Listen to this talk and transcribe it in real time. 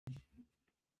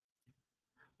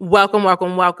Welcome,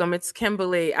 welcome, welcome. It's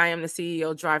Kimberly. I am the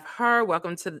CEO of DriveHer.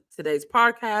 Welcome to today's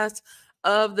podcast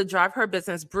of the DriveHer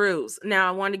Business Brews. Now,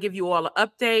 I want to give you all an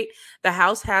update. The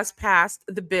House has passed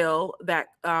the bill that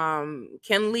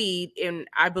can lead and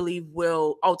I believe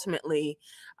will ultimately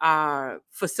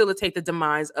facilitate the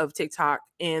demise of TikTok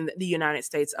in the United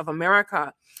States of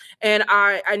America. And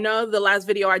I know the last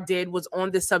video I did was on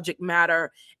this subject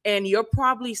matter, and you're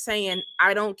probably saying,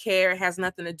 I don't care, it has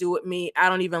nothing to do with me. I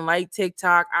don't even like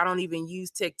TikTok. I don't even use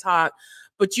TikTok.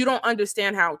 But you don't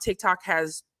understand how TikTok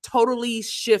has totally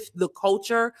shifted the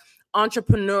culture.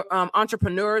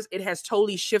 Entrepreneurs, it has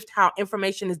totally shifted how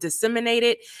information is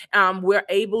disseminated. We're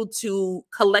able to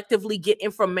collectively get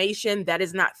information that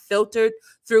is not filtered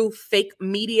through fake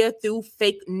media, through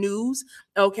fake news,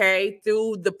 okay,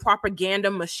 through the propaganda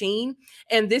machine.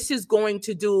 And this is going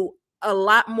to do a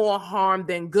lot more harm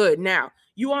than good. Now,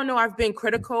 you all know I've been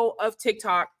critical of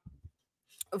TikTok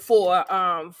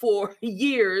for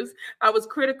years. I was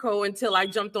critical until I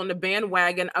jumped on the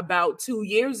bandwagon about 2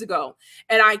 years ago.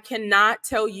 And I cannot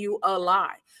tell you a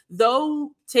lie.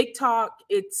 Though TikTok,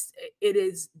 it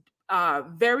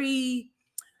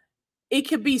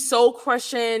could be soul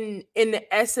crushing in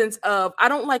the essence of, I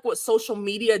don't like what social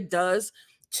media does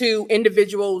to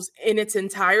individuals in its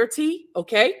entirety,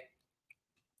 okay?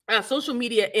 Social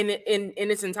media in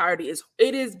its entirety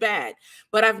is bad,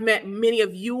 but I've met many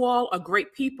of you all are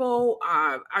great people.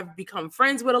 I've become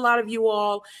friends with a lot of you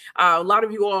all. A lot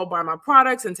of you all buy my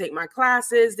products and take my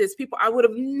classes. There's people I would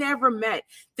have never met,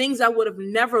 things I would have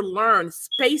never learned,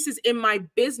 spaces in my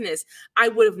business I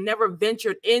would have never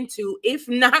ventured into if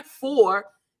not for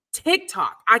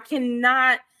TikTok. I can't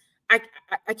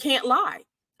lie.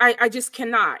 I just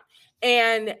cannot.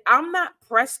 And I'm not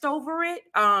pressed over it.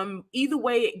 Either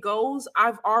way it goes,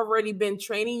 I've already been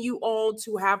training you all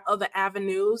to have other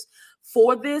avenues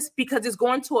for this because it's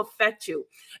going to affect you.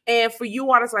 And for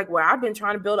you all, it's like, well, I've been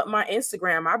trying to build up my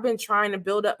Instagram. I've been trying to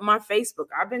build up my Facebook.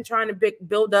 I've been trying to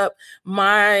build up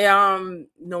my,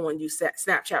 no one uses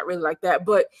Snapchat really like that.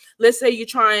 But let's say you're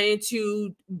trying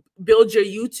to build your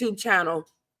YouTube channel.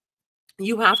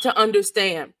 You have to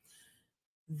understand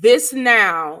this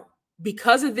now.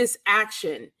 Because of this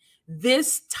action,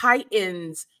 this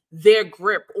tightens their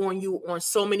grip on you on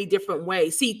so many different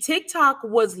ways. See, TikTok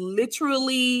was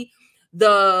literally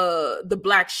the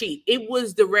black sheep. It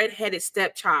was the redheaded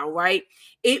stepchild, right?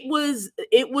 It was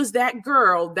that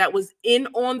girl that was in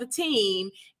on the team.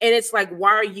 And it's like,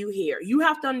 why are you here? You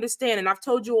have to understand. And I've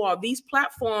told you all, these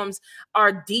platforms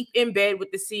are deep in bed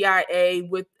with the CIA,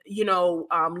 with,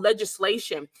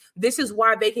 legislation. This is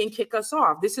why they can kick us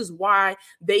off. This is why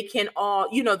they can all,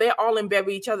 they're all in bed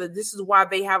with each other. This is why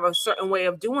they have a certain way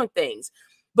of doing things.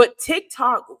 But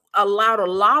TikTok allowed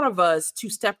a lot of us to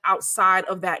step outside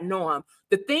of that norm.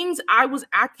 The things I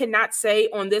cannot say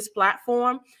on this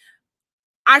platform,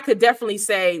 I could definitely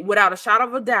say without a shadow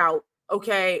of a doubt,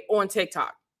 okay, on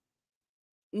TikTok.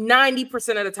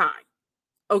 90% of the time,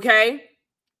 okay?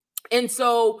 And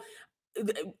so,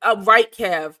 right,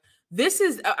 Kev, this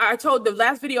is, I told the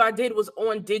last video I did was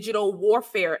on digital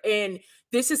warfare, and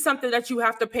this is something that you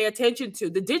have to pay attention to.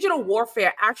 The digital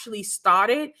warfare actually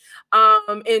started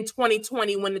in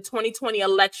 2020 when the 2020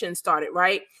 election started,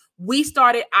 right?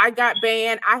 I got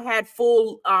banned. I had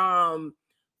full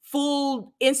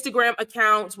Instagram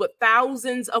accounts with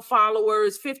thousands of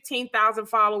followers, 15,000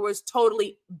 followers,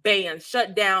 totally banned,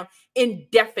 shut down,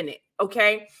 indefinite,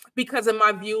 okay? Because of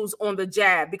my views on the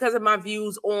jab, because of my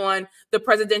views on the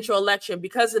presidential election,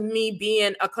 because of me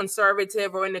being a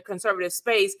conservative or in the conservative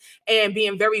space and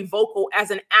being very vocal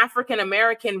as an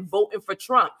African-American voting for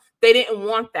Trump. They didn't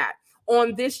want that.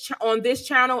 On this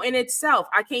channel in itself,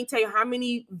 I can't tell you how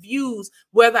many views,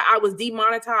 whether I was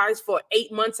demonetized for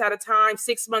 8 months at a time,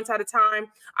 6 months at a time.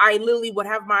 I literally would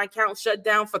have my account shut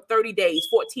down for 30 days,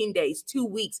 14 days, 2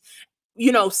 weeks,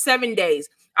 7 days.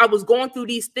 I was going through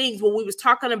these things when we was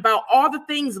talking about all the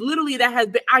things literally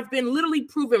that I've been literally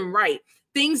proven right.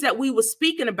 Things that we were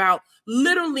speaking about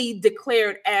literally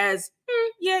declared as,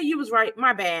 yeah, you was right,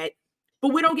 my bad.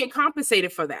 But we don't get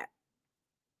compensated for that.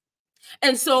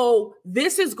 And so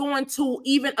this is going to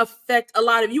even affect a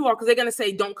lot of you all because they're going to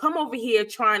say, don't come over here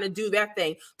trying to do that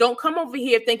thing. Don't come over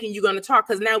here thinking you're going to talk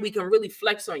because now we can really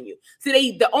flex on you.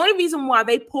 See, the only reason why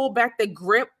they pull back the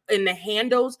grip and the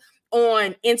handles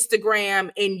on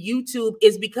Instagram and YouTube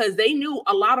is because they knew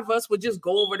a lot of us would just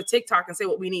go over to TikTok and say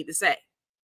what we need to say.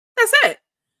 That's it.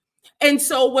 And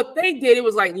so what they did, it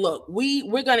was like, look,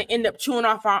 we're going to end up chewing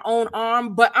off our own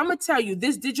arm. But I'm going to tell you,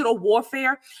 this digital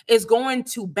warfare is going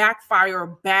to backfire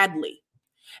badly.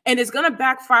 And it's going to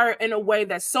backfire in a way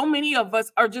that so many of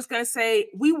us are just going to say,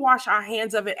 we wash our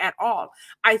hands of it at all.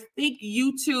 I think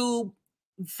YouTube,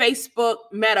 Facebook,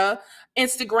 Meta,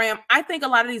 Instagram, I think a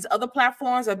lot of these other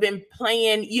platforms have been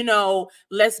playing, you know,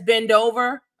 let's bend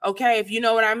over. Okay, if you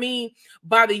know what I mean,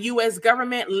 by the US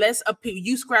government, let's appeal.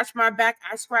 You scratch my back,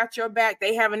 I scratch your back.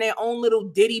 They having their own little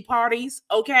Diddy parties.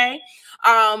 Okay.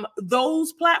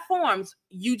 Those platforms,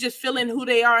 you just fill in who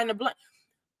they are in the blank.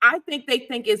 I think they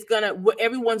think it's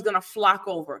everyone's gonna flock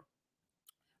over.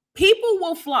 People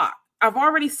will flock. I've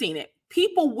already seen it.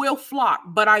 People will flock,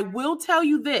 but I will tell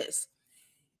you this: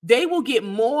 they will get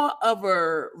more of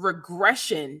a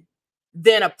regression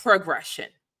than a progression.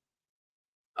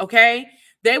 Okay,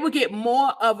 they will get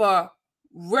more of a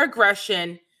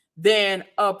regression than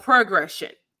a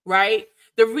progression. Right?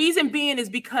 The reason being is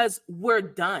because we're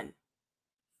done.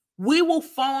 We will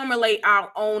formulate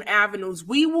our own avenues.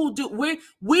 We will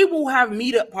have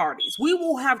meetup parties. We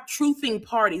will have truthing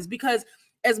parties, because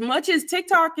as much as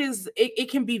TikTok is,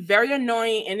 it can be very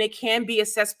annoying and it can be a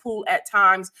cesspool at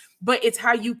times, but it's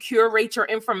how you curate your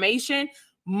information.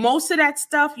 Most of that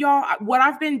stuff, y'all, what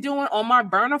I've been doing on my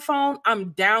burner phone,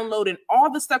 I'm downloading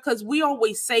all the stuff because we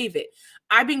always save it.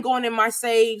 I've been going in my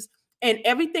saves, and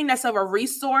everything that's of a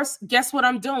resource, guess what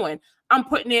I'm doing? I'm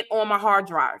putting it on my hard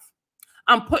drive.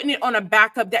 I'm putting it on a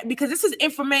backup, that because this is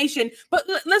information. But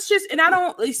let's just, and I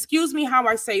don't, excuse me how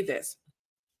I say this.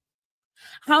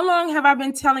 How long have I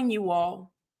been telling you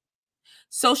all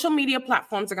social media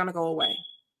platforms are going to go away?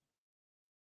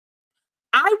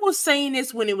 I was saying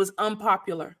this when it was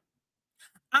unpopular.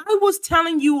 I was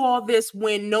telling you all this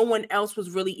when no one else was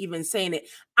really even saying it.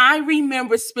 I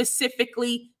remember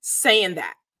specifically saying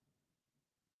that.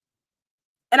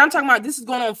 And I'm talking about, this is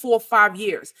going on 4 or 5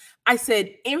 years. I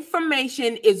said,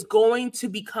 information is going to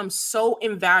become so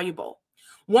invaluable.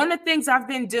 One of the things I've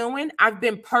been doing, I've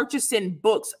been purchasing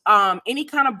books, any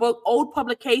kind of book, old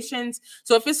publications.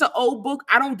 So if it's an old book,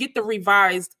 I don't get the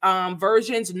revised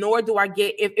versions, nor do I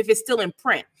get, if it's still in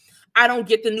print, I don't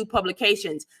get the new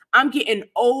publications. I'm getting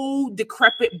old,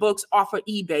 decrepit books off of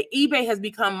eBay. eBay has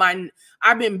become my,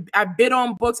 I bid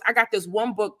on books. I got this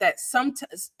one book that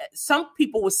some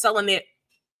people were selling it,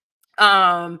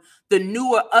 the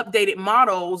newer updated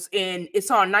models, and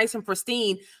it's all nice and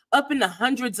pristine, up in the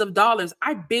hundreds of dollars.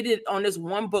 I bid it on this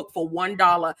one book for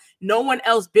 $1. No one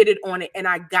else bid it on it, and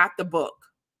I got the book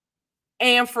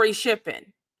and free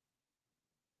shipping.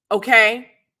 Okay,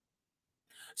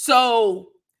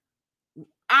 so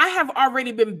I have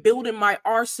already been building my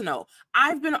arsenal.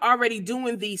 I've been already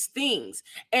doing these things,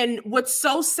 and what's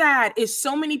so sad is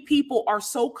so many people are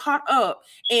so caught up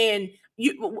in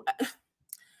you.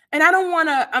 And I don't want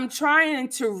to, I'm trying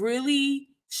to really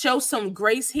show some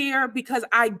grace here, because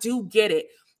I do get it.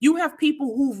 You have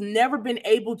people who've never been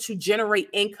able to generate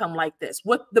income like this.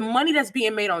 What the money that's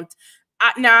being made on,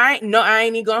 I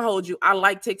ain't even gonna hold you. I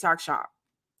like TikTok Shop.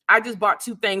 I just bought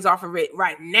 2 things off of it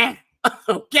right now.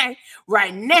 Okay,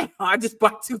 right now, I just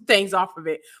bought 2 things off of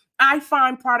it. I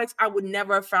find products I would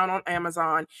never have found on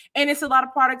Amazon. And it's a lot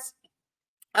of products,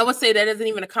 I would say, that doesn't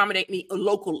even accommodate me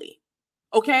locally.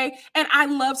 Okay. And I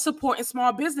love supporting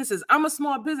small businesses. I'm a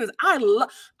small business. I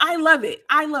love it.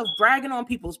 I love bragging on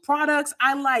people's products.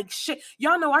 I like shit.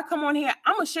 Y'all know I come on here,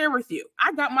 I'm gonna share with you.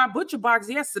 I got my butcher box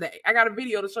yesterday. I got a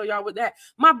video to show y'all with that.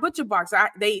 My butcher box,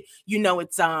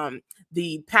 it's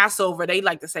the Passover, they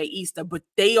like to say Easter, but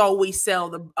they always sell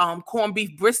the corned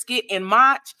beef brisket in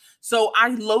March. So I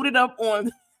loaded up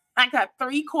on, I got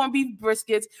 3 corned beef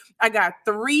briskets. I got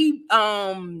 3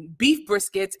 beef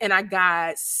briskets, and I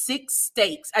got 6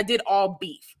 steaks. I did all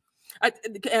beef. I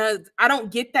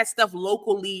don't get that stuff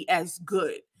locally as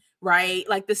good, right?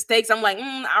 Like the steaks, I'm like,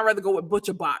 I'd rather go with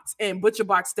Butcher Box, and Butcher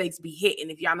Box steaks be hitting,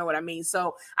 if y'all know what I mean.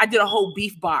 So I did a whole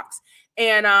beef box,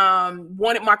 and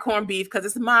wanted my corned beef because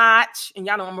it's March, and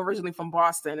y'all know I'm originally from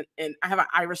Boston, and I have an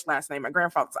Irish last name. My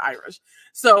grandfather's Irish,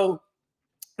 so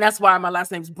that's why my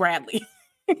last name's Bradley.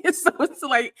 So it's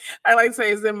like, I like to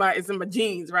say, it's in my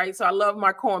genes, right? So I love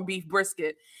my corned beef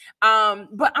brisket.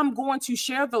 But I'm going to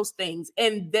share those things,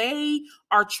 and they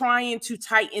are trying to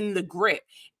tighten the grip.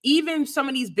 Even some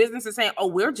of these businesses saying, oh,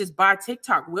 we'll just buy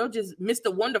TikTok. We'll just,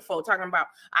 Mr. Wonderful talking about,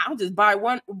 I'll just buy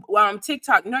one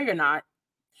TikTok. No, you're not.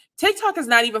 TikTok is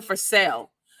not even for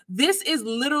sale. This is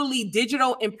literally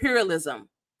digital imperialism.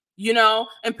 You know,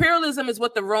 imperialism is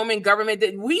what the Roman government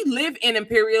did. We live in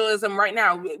imperialism right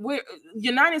now. We're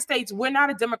United States. We're not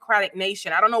a democratic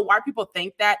nation. I don't know why people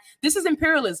think that. This is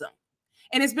imperialism.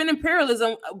 And it's been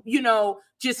imperialism,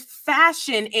 just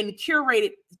fashioned and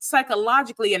curated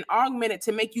psychologically and augmented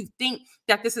to make you think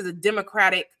that this is a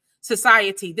democratic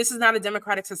society. This is not a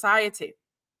democratic society.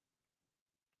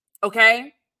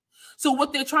 Okay? So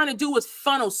what they're trying to do is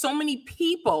funnel so many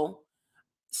people,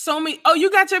 so many. Oh,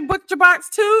 you got your butcher box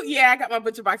too? Yeah, I got my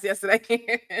butcher box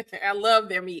yesterday. I love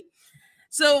their meat.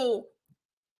 So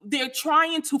they're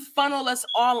trying to funnel us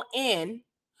all in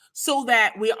so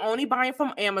that we're only buying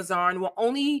from Amazon. We're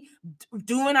only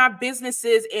doing our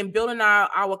businesses and building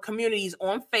our communities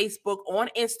on Facebook, on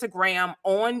Instagram,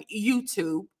 on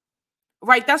YouTube.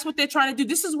 Right? That's what they're trying to do.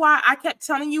 This is why I kept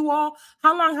telling you all,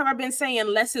 how long have I been saying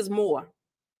less is more?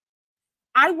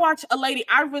 I watch a lady,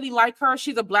 I really like her.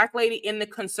 She's a Black lady in the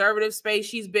conservative space.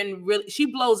 She's been really, she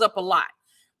blows up a lot.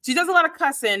 She does a lot of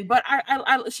cussing, but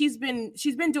she's been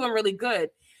doing really good.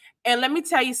 And let me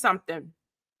tell you something.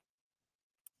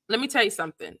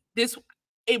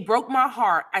 It broke my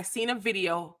heart. I seen a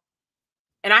video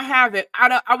and I have it.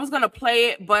 I was going to play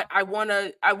it, but I want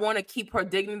to keep her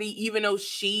dignity, even though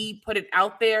she put it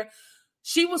out there.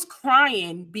 She was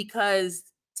crying because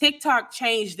TikTok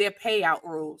changed their payout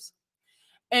rules.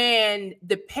 And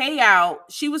the payout,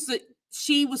 she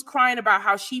was crying about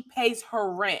how she pays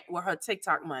her rent with her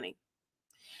TikTok money.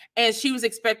 And she was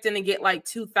expecting to get like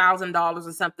 $2,000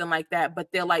 or something like that, but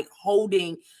they're like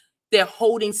holding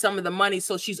some of the money,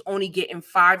 so she's only getting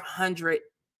 $500.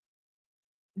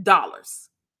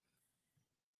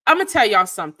 I'm gonna tell y'all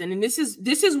something, and this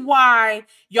is why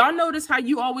y'all notice how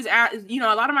you always ask, a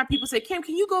lot of my people say, Kim,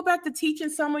 can you go back to teaching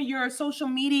some of your social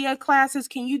media classes?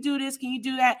 Can you do this? Can you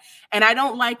do that? And I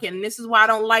don't like it, and this is why I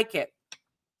don't like it.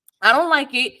 I don't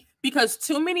like it because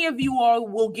too many of you all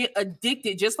will get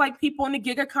addicted, just like people in the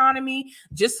gig economy,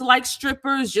 just like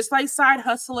strippers, just like side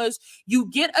hustlers. You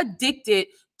get addicted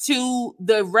to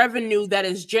the revenue that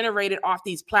is generated off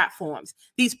these platforms.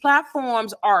 These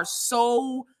platforms are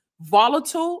so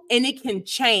volatile and it can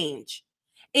change.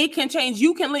 It can change.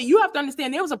 You have to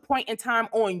understand, there was a point in time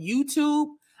on YouTube,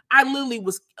 I literally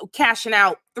was cashing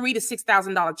out $3,000 to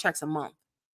 $6,000 checks a month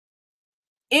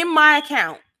in my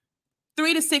account.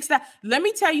 3 to 6. Let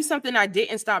me tell you something I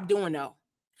didn't stop doing though.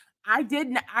 I did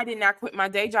not quit my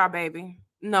day job, baby.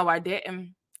 No, I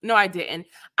didn't.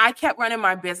 I kept running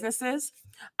my businesses.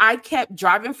 I kept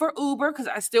driving for Uber because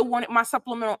I still wanted my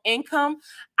supplemental income.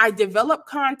 I developed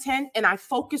content and I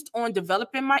focused on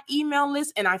developing my email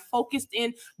list, and I focused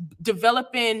in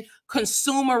developing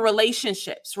consumer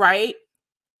relationships, right?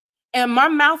 And my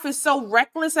mouth is so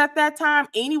reckless at that time.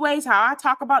 Anyways, how I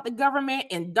talk about the government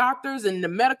and doctors and the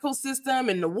medical system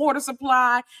and the water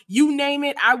supply, you name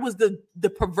it. I was the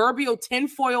proverbial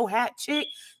tinfoil hat chick.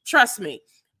 Trust me,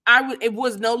 it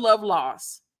was no love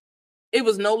lost. It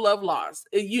was no love lost.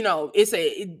 It's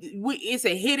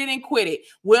a hit it and quit it.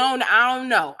 Well, I don't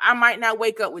know. I might not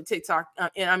wake up with TikTok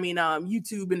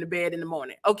YouTube in the bed in the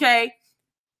morning. Okay.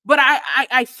 But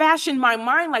I fashioned my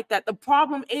mind like that. The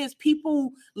problem is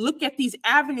people look at these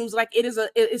avenues like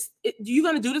you're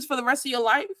going to do this for the rest of your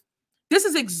life. This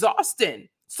is exhausting.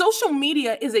 Social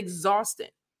media is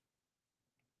exhausting.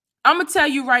 I'm going to tell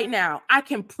you right now, I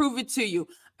can prove it to you.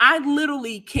 I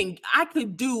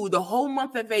could do the whole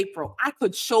month of April. I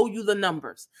could show you the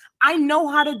numbers. I know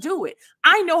how to do it.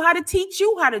 I know how to teach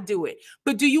you how to do it.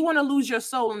 But do you want to lose your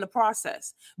soul in the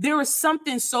process? There is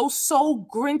something so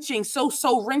wrenching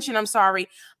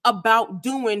about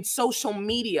doing social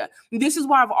media. This is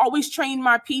why I've always trained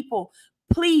my people.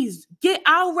 Please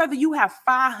I'd rather you have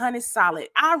 500 solid.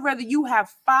 I'd rather you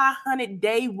have 500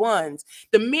 day ones.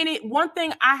 One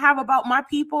thing I have about my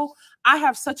people, I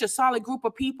have such a solid group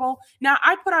of people. Now,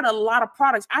 I put out a lot of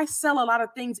products. I sell a lot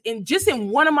of things in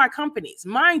one of my companies.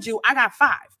 Mind you, I got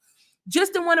 5.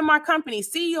 Just in one of my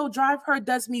companies, CEO DriveHer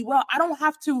does me well. I don't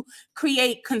have to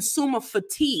create consumer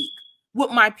fatigue with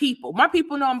my people. My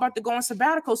people know I'm about to go on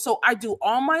sabbatical, so I do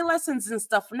all my lessons and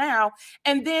stuff now,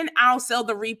 and then I'll sell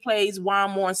the replays while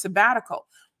I'm on sabbatical.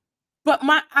 But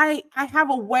I have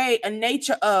a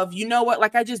nature of,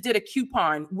 like I just did a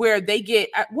coupon where they get,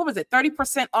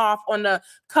 30% off on the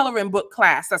coloring book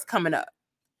class that's coming up.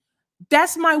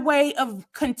 That's my way of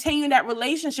continuing that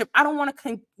relationship. I don't want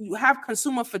to have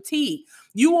consumer fatigue.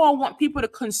 You all want people to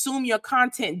consume your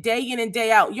content day in and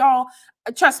day out. Y'all,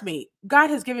 trust me,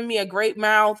 God has given me a great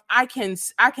mouth. I can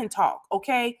talk,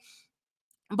 okay?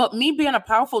 But me being a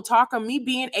powerful talker, me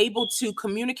being able to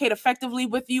communicate effectively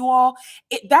with you all,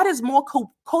 that is more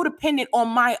codependent on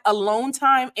my alone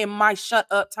time and my shut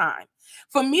up time.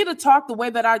 For me to talk the way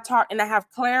that I talk and I have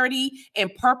clarity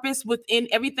and purpose within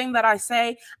everything that I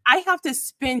say, I have to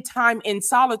spend time in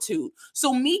solitude.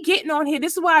 So me getting on here,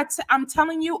 this is why I'm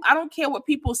telling you, I don't care what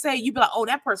people say. You be like, oh,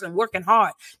 that person working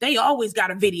hard. They always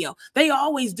got a video. They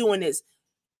always doing this.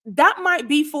 That might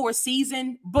be for a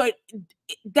season, but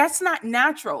that's not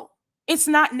natural. It's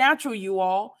not natural, you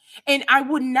all. And I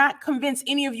would not convince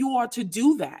any of you all to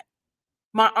do that.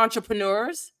 my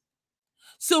entrepreneurs.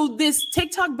 So this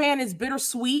TikTok ban is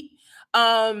bittersweet.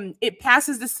 It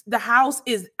passes the House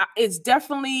is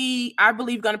definitely, I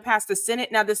believe, going to pass the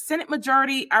Senate. Now the Senate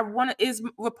majority is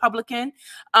Republican.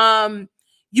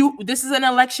 This is an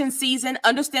election season.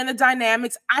 Understand the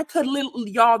dynamics.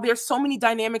 Y'all, there's so many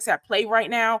dynamics at play right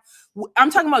now.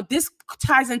 I'm talking about, this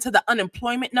ties into the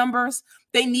unemployment numbers.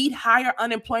 They need higher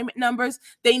unemployment numbers.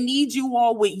 They need you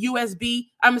all with UBI.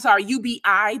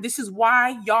 This is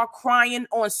why y'all crying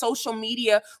on social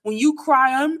media. When you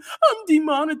cry, I'm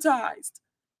demonetized.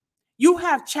 You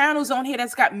have channels on here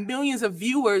that's got millions of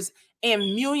viewers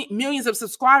and millions of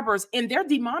subscribers, and they're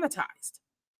demonetized.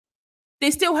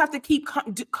 They still have to keep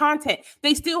content.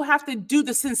 They still have to do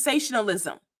the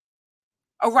sensationalism.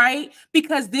 All right,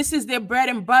 because this is their bread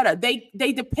and butter. They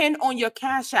depend on your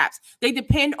cash apps. They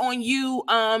depend on you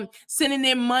sending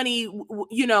them money.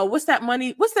 You know, what's that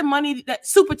money? What's the money that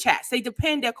super chats? They're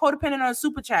codependent on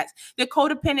super chats. They're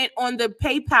codependent on the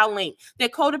PayPal link. They're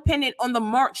codependent on the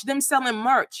merch, them selling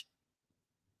merch.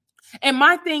 And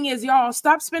my thing is, y'all,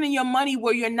 stop spending your money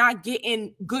where you're not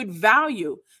getting good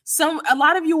value. A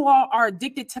lot of you all are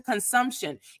addicted to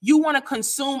consumption. You want to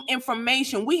consume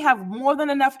information. We have more than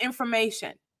enough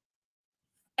information.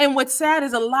 And what's sad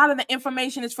is a lot of the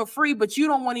information is for free, but you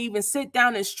don't want to even sit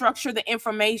down and structure the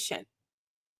information.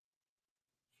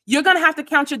 You're going to have to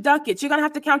count your ducats. You're going to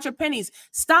have to count your pennies.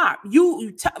 Stop.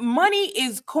 Money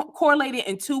is correlated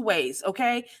in two ways,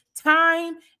 okay?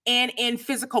 Time and in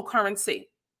physical currency.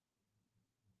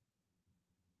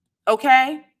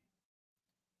 Okay?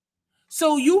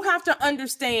 So you have to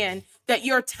understand that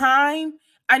your time,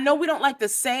 I know we don't like to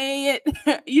say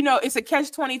it, you know, it's a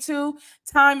catch-22.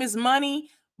 Time is money,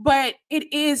 but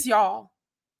it is, y'all.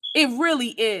 It really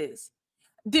is.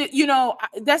 You know,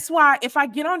 that's why if I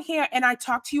get on here and I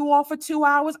talk to you all for 2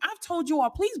 hours, I've told you all,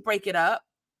 please break it up.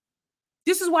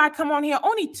 This is why I come on here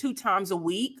only 2 times a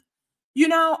week. You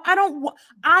know,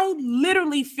 I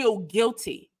literally feel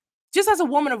guilty. Just as a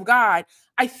woman of God,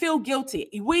 I feel guilty.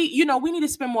 We need to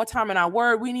spend more time in our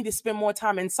word. We need to spend more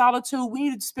time in solitude. We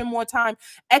need to spend more time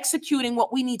executing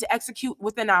what we need to execute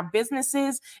within our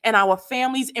businesses and our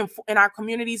families and in our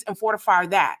communities and fortify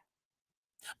that.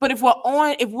 But if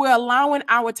we're allowing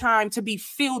our time to be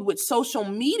filled with social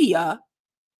media,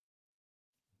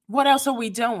 what else are we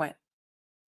doing?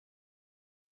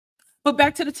 But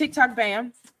back to the TikTok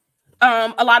ban.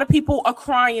 A lot of people are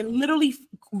crying, literally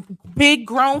big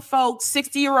grown folks,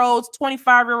 60-year-olds,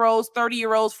 25-year-olds,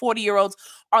 30-year-olds, 40-year-olds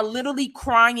are literally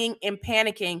crying and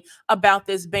panicking about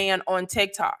this ban on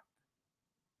TikTok.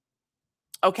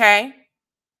 Okay?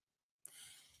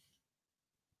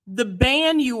 The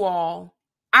ban, you all,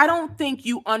 I don't think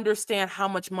you understand how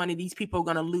much money these people are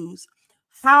going to lose,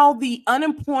 how the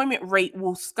unemployment rate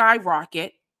will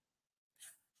skyrocket,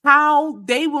 how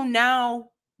they will now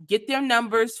get their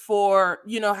numbers for,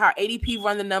 you know, how ADP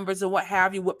run the numbers and what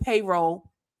have you with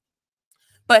payroll,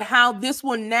 but how this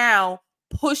will now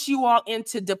push you all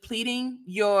into depleting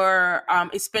your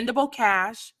expendable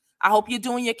cash. I hope you're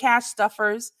doing your cash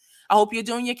stuffers. I hope you're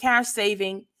doing your cash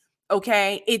saving.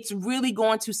 Okay. It's really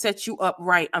going to set you up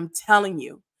right. I'm telling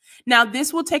you. Now,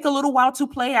 this will take a little while to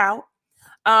play out.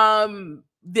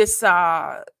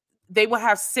 They will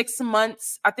have 6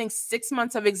 months, I think 6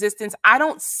 months of existence. I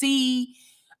don't see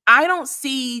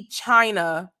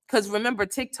China, because remember,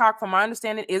 TikTok, from my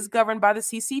understanding, is governed by the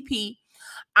CCP.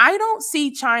 I don't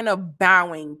see China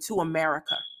bowing to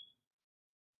America.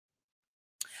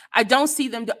 I don't see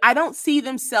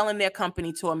them selling their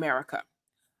company to America.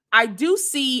 I do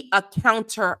see a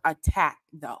counterattack,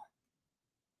 though.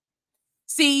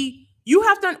 See, you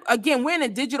have to, again, we're in a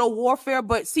digital warfare,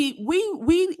 but see,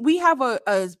 we have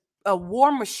a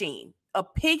war machine, a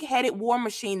pig-headed war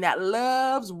machine that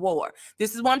loves war.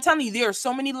 This is what I'm telling you. There are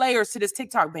so many layers to this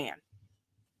TikTok ban.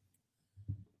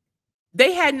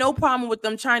 They had no problem with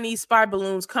them Chinese spy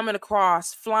balloons coming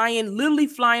across, literally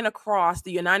flying across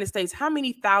the United States. How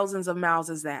many thousands of miles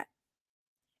is that?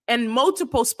 And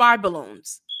multiple spy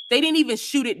balloons. They didn't even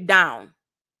shoot it down.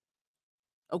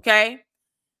 Okay?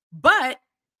 But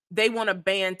they want to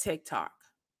ban TikTok.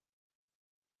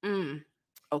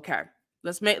 Okay.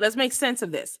 Let's make sense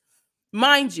of this.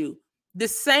 Mind you, the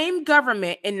same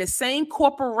government and the same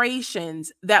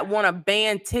corporations that want to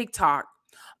ban TikTok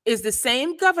is the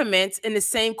same governments and the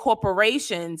same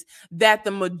corporations that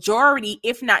the majority,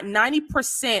 if not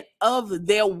 90% of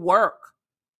their work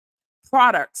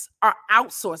products are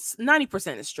outsourced.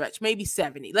 90% is stretch, maybe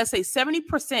 70. Let's say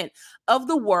 70% of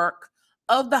the work,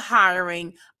 of the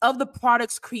hiring, of the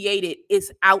products created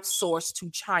is outsourced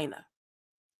to China.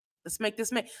 Let's make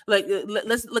this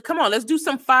come on, let's do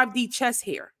some 5D chess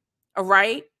here. All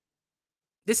right?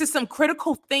 This is some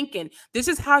critical thinking. This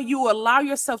is how you allow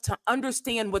yourself to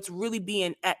understand what's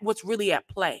really at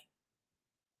play.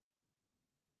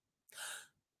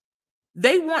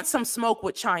 They want some smoke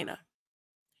with China.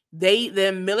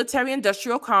 The military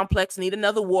industrial complex need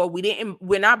another war.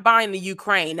 We're not buying the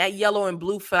Ukraine. That yellow and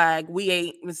blue flag,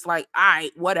 it's like, all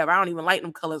right, whatever. I don't even like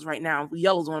them colors right now.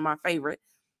 Yellow's one of my favorite.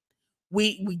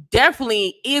 We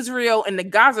definitely, Israel and the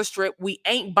Gaza Strip, we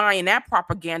ain't buying that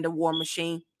propaganda war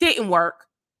machine. Didn't work.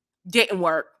 You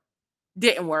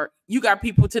got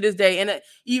people to this day, and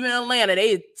even Atlanta,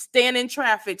 they stand in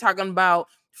traffic talking about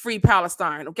free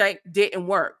Palestine. Okay, didn't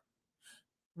work.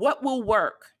 What will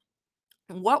work?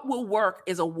 What will work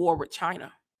is a war with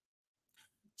China.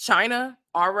 China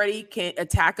already can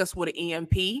attack us with an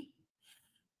EMP.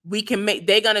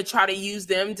 They're going to try to use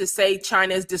them to say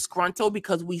China is disgruntled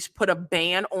because we put a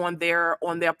ban on their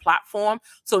platform.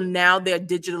 So now they're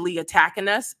digitally attacking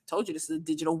us. Told you this is a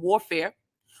digital warfare.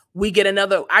 We get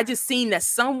another. I just seen that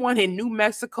someone in New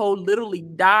Mexico literally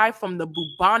died from the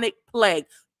bubonic plague.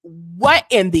 What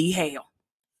in the hell?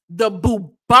 The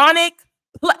bubonic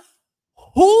plague.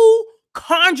 Who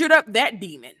conjured up that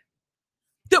demon?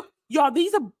 Y'all,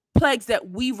 these are plagues that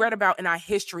we read about in our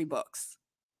history books.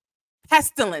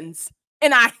 Pestilence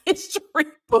in our history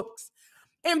books.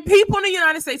 And people in the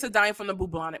United States are dying from the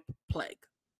bubonic plague.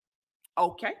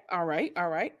 Okay, all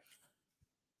right.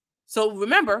 So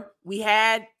remember, we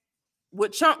had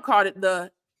what Trump called it,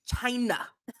 the China.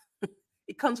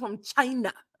 It comes from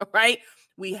China, all right?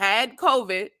 We had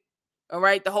COVID, all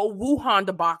right, the whole Wuhan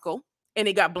debacle, and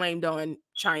it got blamed on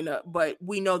China, but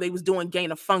we know they was doing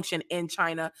gain of function in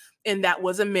China, and that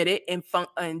was admitted, and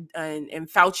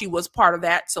Fauci was part of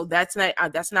that, so that's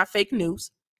not fake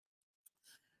news.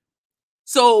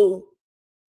 So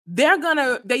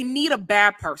they need a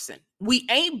bad person. We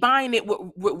ain't buying it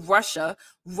with Russia.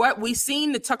 We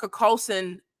seen the Tucker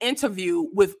Carlson interview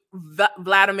with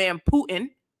Vladimir Putin,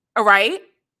 all right?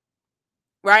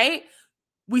 Right?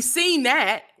 We seen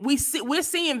that. We're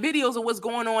seeing videos of what's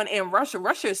going on in Russia.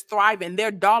 Russia is thriving.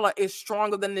 Their dollar is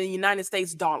stronger than the United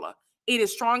States dollar. It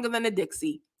is stronger than the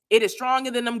Dixie. It is stronger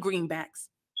than them greenbacks.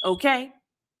 Okay?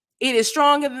 It is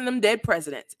stronger than them dead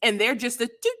presidents. And they're just a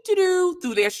doo-doo-doo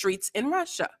through their streets in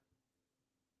Russia.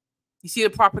 You see the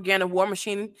propaganda war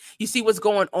machine. You see what's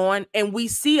going on. And we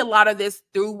see a lot of this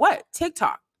through what?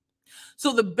 TikTok.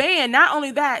 So the ban, not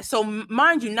only that, so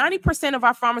mind you, 90% of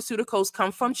our pharmaceuticals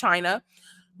come from China.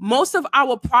 Most of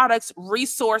our products,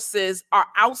 resources are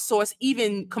outsourced.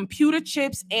 Even computer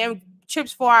chips and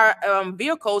chips for our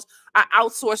vehicles are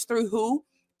outsourced through who?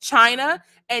 China.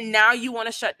 And now you want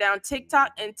to shut down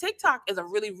TikTok. And TikTok is a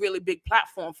really, really big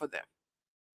platform for them.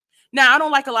 Now, I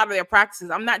don't like a lot of their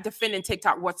practices. I'm not defending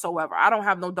TikTok whatsoever. I don't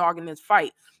have no dog in this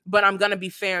fight. But I'm going to be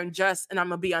fair and just, and I'm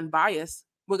going to be unbiased.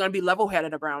 We're going to be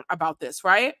level-headed about this,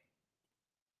 right?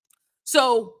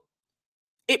 So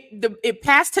it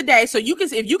passed today. So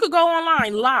if you could go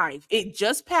online live, it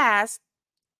just passed.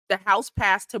 The House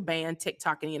passed to ban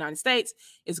TikTok in the United States.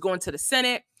 It's going to the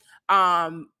Senate.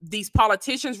 These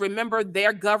politicians, remember,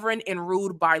 they're governed and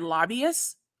ruled by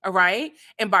lobbyists, all right,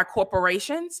 and by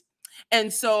corporations.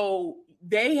 And so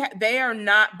they are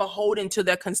not beholden to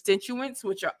their constituents,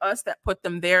 which are us that put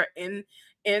them there in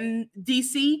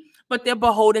DC, but they're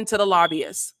beholden to the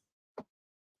lobbyists.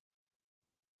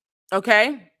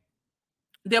 Okay?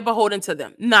 They're beholden to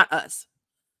them, not us.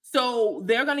 So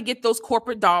they're going to get those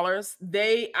corporate dollars.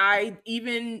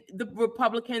 Even the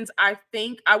Republicans, I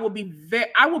think I will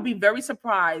be very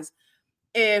surprised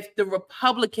if the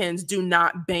Republicans do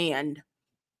not ban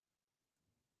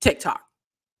TikTok.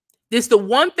 This is the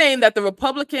one thing that the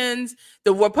Republicans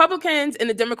and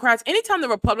the Democrats, anytime the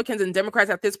Republicans and Democrats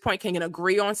at this point can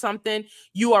agree on something,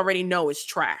 you already know it's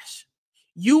trash.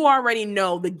 You already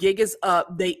know the gig is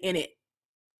up, they in it.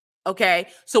 Okay,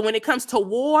 so when it comes to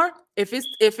war, if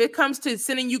it comes to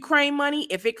sending Ukraine money,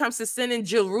 if it comes to sending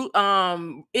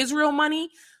Israel money,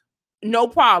 no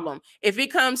problem. If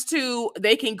it comes to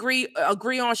they can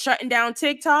agree on shutting down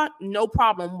TikTok, no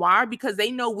problem. Why? Because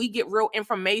they know we get real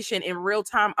information in real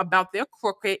time about their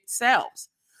crooked selves.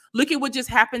 Look at what just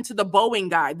happened to the Boeing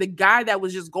guy, the guy that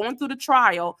was just going through the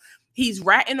trial. He's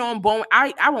ratting on Boeing.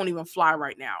 I won't even fly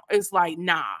right now. It's like,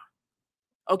 nah.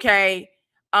 Okay.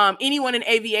 Anyone in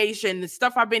aviation, the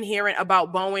stuff I've been hearing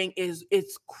about Boeing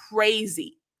it's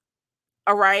crazy.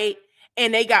 All right.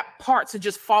 And they got parts of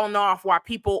just falling off while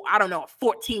people, I don't know,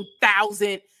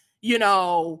 14,000,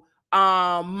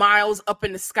 miles up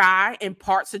in the sky, and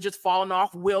parts are just falling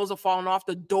off. Wheels are falling off.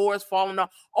 The doors falling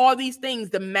off. All these things.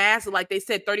 The masts, like they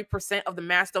said, 30% of the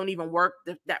masts don't even work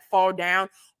that fall down.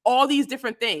 All these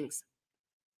different things.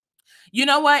 You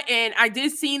know what? And I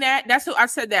did see that. That's what I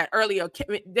said that earlier.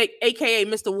 AKA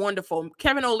Mr. Wonderful.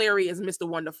 Kevin O'Leary is Mr.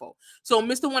 Wonderful. So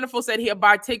Mr. Wonderful said he'll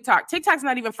buy TikTok. TikTok's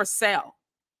not even for sale.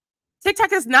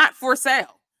 TikTok is not for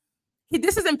sale.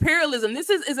 This is imperialism. This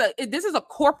is a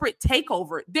corporate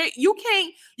takeover.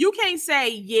 You can't say,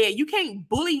 yeah, you can't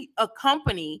bully a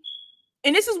company.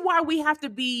 And this is why we have to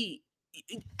be,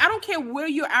 I don't care where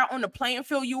you're out on the playing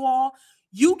field, you all.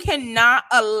 You cannot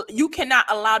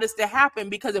allow this to happen,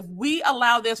 because if we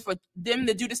allow this for them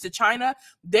to do this to China,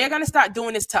 they're going to start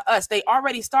doing this to us. They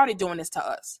already started doing this to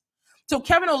us. So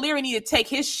Kevin O'Leary need to take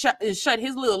his shut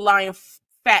his little lion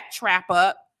fat trap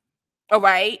up, all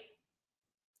right,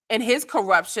 and his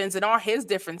corruptions and all his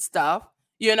different stuff.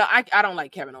 You know, I don't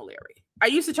like Kevin O'Leary. I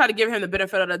used to try to give him the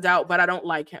benefit of the doubt, but I don't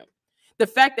like him. The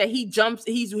fact that he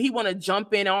want to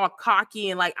jump in all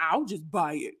cocky and like, I'll just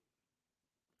buy it.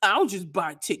 I'll just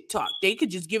buy TikTok. They could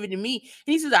just give it to me.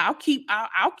 And he says, I'll keep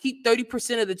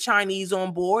 30% of the Chinese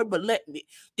on board, but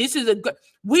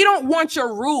we don't want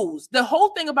your rules. The whole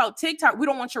thing about TikTok, we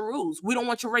don't want your rules. We don't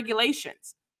want your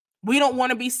regulations. We don't want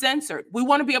to be censored. We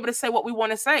want to be able to say what we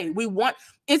want to say.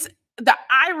 It's the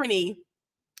irony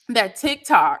that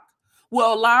TikTok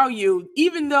will allow you,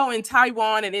 even though in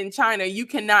Taiwan and in China,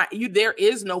 there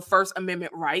is no First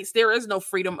Amendment rights, there is no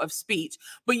freedom of speech,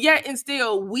 but yet and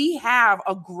still we have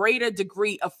a greater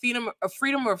degree of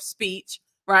freedom of speech,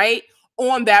 right,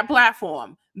 on that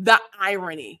platform. The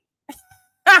irony,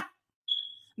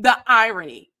 the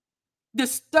irony. The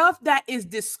stuff that is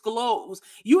disclosed,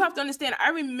 you have to understand. I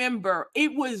remember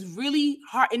it was really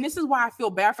hard. And this is why I feel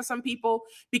bad for some people,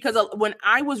 because when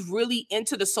I was really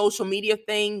into the social media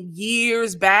thing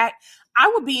years back, I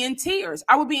would be in tears.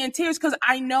 I would be in tears because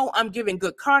I know I'm giving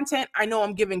good content. I know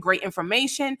I'm giving great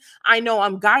information. I know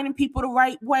I'm guiding people the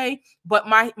right way, but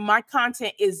my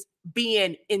content is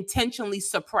being intentionally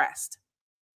suppressed.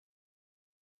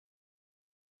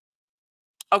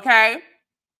 Okay?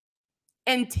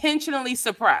 Intentionally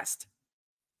suppressed.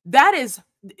 There's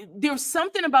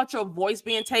something about your voice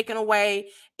being taken away.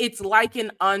 It's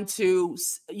likened unto,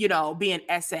 being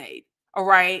essayed. All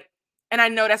right. And I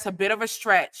know that's a bit of a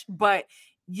stretch, but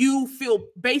you feel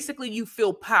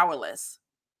powerless.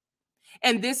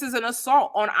 And this is an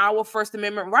assault on our First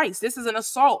Amendment rights. This is an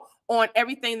assault on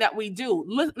everything that we do.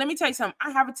 Let me tell you something.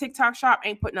 I have a TikTok shop,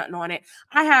 ain't put nothing on it.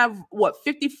 I have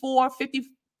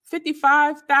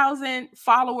 55,000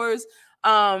 followers.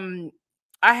 I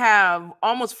have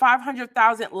almost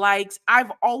 500,000 likes.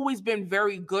 I've always been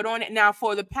very good on it. Now,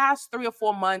 for the past 3 or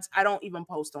 4 months, I don't even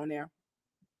post on there.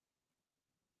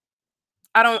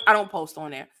 I don't post on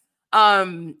there.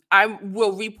 I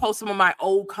will repost some of my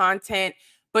old content,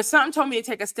 but something told me to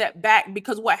take a step back,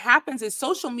 because what happens is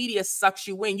social media sucks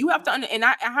you in. You have to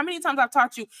how many times I've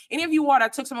taught you, any of you all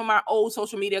that took some of my old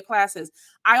social media classes,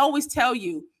 I always tell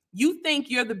you, you think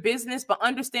you're the business, but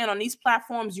understand on these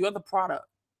platforms, you're the product.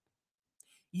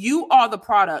 You are the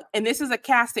product. And this is a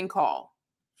casting call.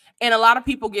 And a lot of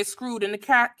people get screwed in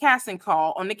the casting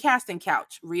call on the casting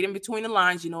couch. Reading between the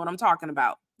lines, you know what I'm talking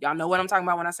about. Y'all know what I'm talking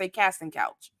about when I say casting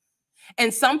couch.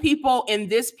 And some people in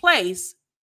this place,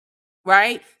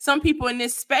 right? Some people in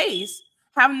this space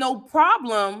have no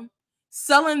problem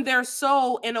selling their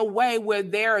soul in a way where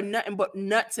they're nothing but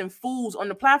nuts and fools on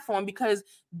the platform because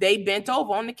they bent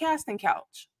over on the casting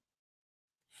couch.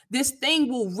 This thing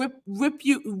will rip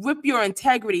your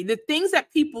integrity. The things that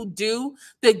people do,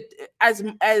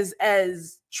 I'm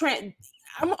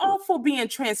all for being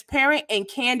transparent and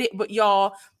candid, but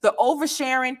y'all, the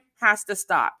oversharing has to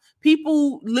stop.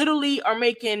 People literally are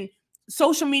making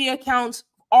social media accounts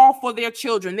all for their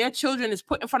children. Their children is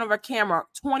put in front of a camera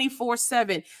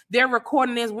 24/7. They're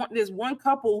recording. There's one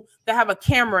couple that have a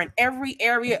camera in every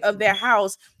area of their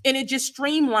house, and it just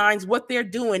streamlines what they're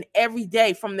doing every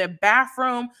day, from their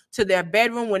bathroom to their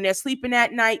bedroom, when they're sleeping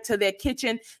at night, to their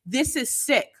kitchen. This is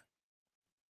sick.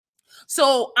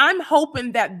 So I'm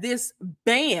hoping that this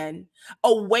ban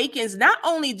awakens not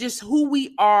only just who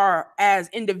we are as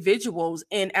individuals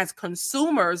and as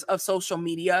consumers of social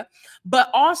media, but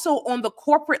also on the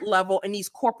corporate level, and these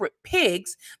corporate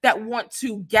pigs that want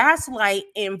to gaslight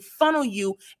and funnel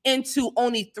you into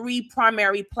only 3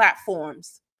 primary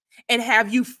platforms, and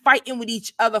have you fighting with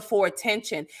each other for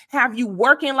attention, have you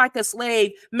working like a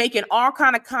slave, making all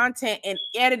kind of content and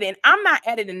editing. I'm not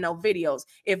editing no videos.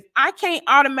 If I can't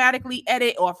automatically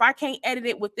edit, or if I can't edit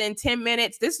it within 10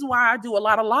 minutes, this is why I do a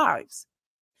lot of lives.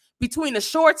 Between the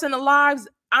shorts and the lives,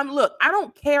 I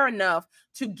don't care enough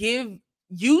to give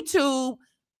YouTube,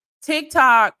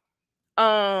 TikTok,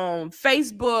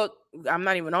 Facebook, I'm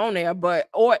not even on there, but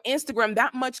or Instagram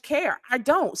that much care. I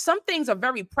don't. Some things are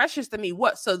very precious to me.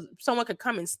 What? So someone could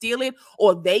come and steal it,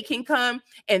 or they can come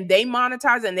and they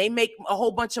monetize and they make a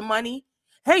whole bunch of money.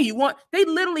 Hey, you want? They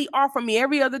literally offer me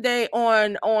every other day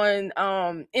on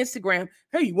Instagram.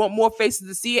 Hey, you want more faces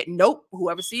to see it? Nope.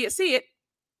 Whoever see it, see it.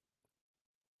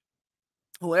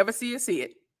 Whoever see it, see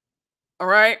it. All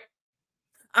right.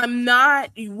 I'm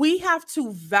not. We have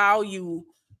to value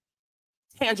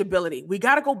tangibility. We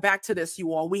got to go back to this,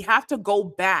 you all. We have to go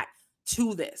back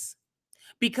to this,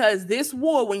 because this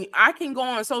war, when I can go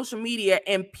on social media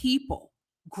and people,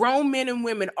 grown men and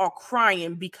women, are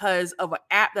crying because of an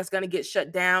app that's going to get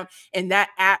shut down, and that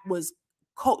app was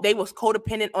they was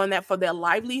codependent on that for their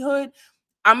livelihood.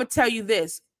 I'm gonna tell you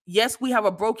this. Yes, we have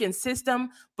a broken system,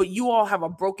 but you all have a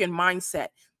broken mindset.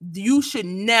 You should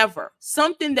never,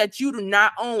 something that you do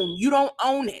not own, you don't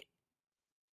own it.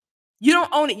 You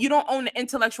don't own it. You don't own the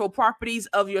intellectual properties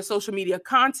of your social media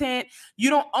content.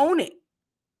 You don't own it.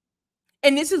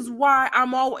 And this is why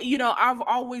I'm always, I've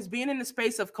always been in the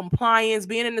space of compliance,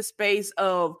 being in the space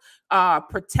of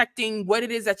protecting what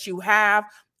it is that you have,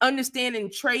 understanding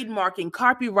trademarking,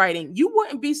 copywriting. You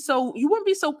wouldn't be so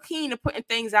keen to putting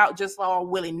things out just all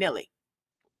willy-nilly.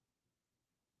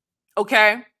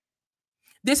 Okay.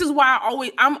 This is why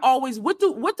I'm always, what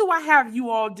do I have you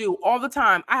all do all the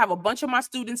time? I have a bunch of my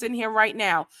students in here right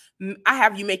now. I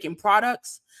have you making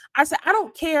products. I said, I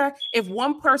don't care if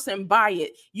one person buy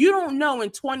it. You don't know,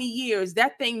 in 20 years,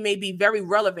 that thing may be very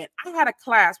relevant. I had a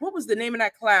class. What was the name of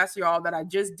that class, y'all, that I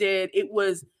just did? It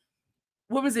was,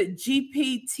 what was it?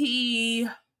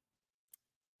 GPT.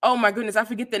 Oh my goodness, I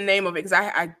forget the name of it because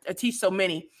I teach so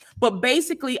many. But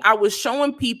basically, I was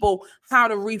showing people how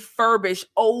to refurbish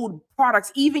old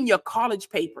products, even your college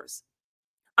papers.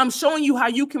 I'm showing you how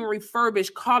you can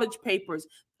refurbish college papers,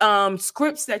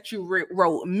 scripts that you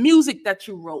wrote, music that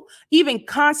you wrote, even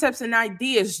concepts and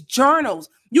ideas,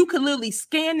 journals. You could literally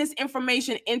scan this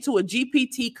information into a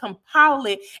GPT, compile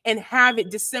it, and have it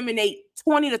disseminate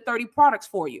 20 to 30 products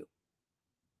for you.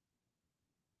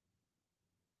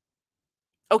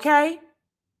 Okay?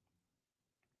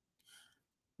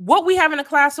 What we have in a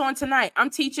class on tonight, I'm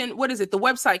teaching, what is it? The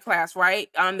website class, right?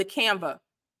 The Canva.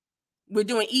 We're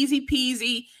doing easy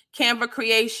peasy Canva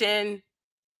creation,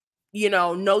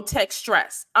 no tech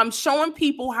stress. I'm showing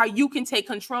people how you can take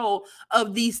control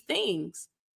of these things.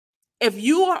 If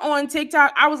you are on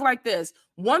TikTok, I was like this.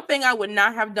 One thing I would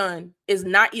not have done is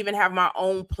not even have my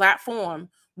own platform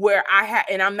where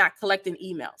and I'm not collecting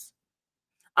emails.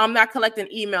 I'm not collecting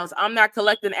emails. I'm not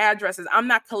collecting addresses. I'm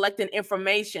not collecting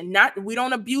information. We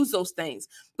don't abuse those things.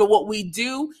 But what we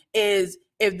do is,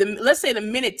 let's say the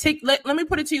minute let me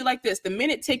put it to you like this. The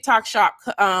minute TikTok shop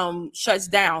shuts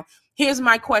down, here's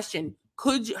my question.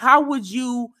 How would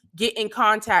you get in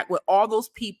contact with all those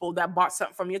people that bought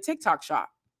something from your TikTok shop?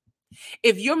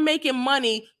 If you're making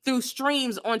money through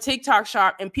streams on TikTok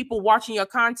shop and people watching your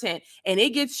content and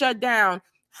it gets shut down,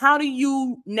 how do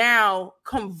you now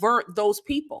convert those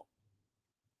people?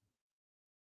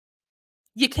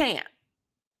 You can't.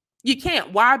 You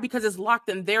can't. Why? Because it's locked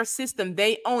in their system.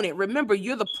 They own it. Remember,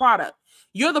 you're the product.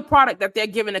 You're the product that they're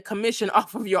giving a commission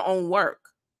off of your own work.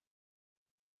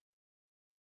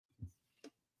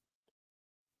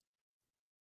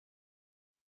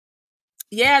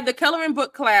 Yeah, the coloring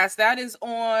book class, that is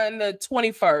on the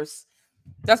 21st.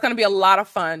 That's going to be a lot of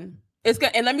fun.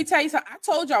 And let me tell you something. I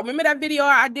told y'all, remember that video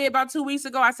I did about 2 weeks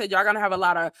ago? I said, y'all going to have a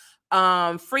lot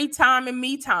of free time and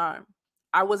me time.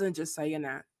 I wasn't just saying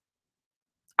that.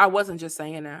 I wasn't just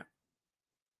saying that.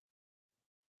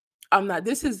 I'm not.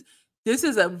 This is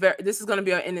going to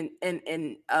be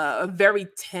a very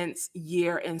tense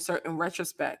year in certain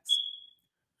retrospects.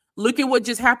 Look at what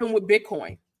just happened with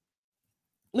Bitcoin.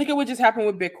 Look at what just happened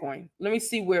with Bitcoin. Let me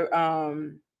see where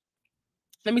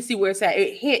it's at.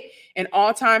 It hit an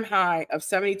all-time high of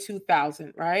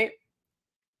 72,000, right?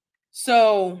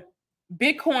 So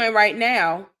Bitcoin right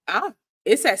now,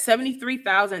 it's at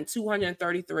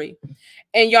 73,233.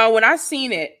 And y'all, when I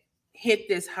seen it hit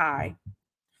this high,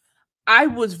 I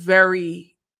was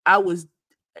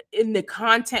in the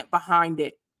content behind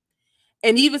it.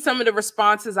 And even some of the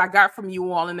responses I got from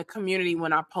you all in the community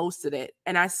when I posted it.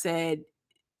 And I said,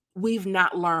 we've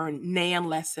not learned nan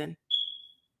lesson.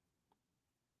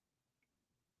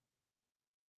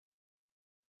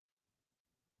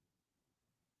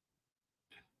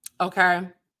 Okay.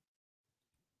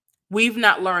 We've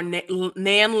not learned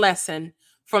nan lesson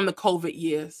from the COVID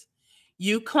years.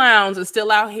 You clowns are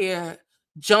still out here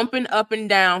jumping up and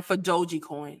down for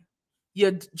Dogecoin.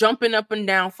 You're jumping up and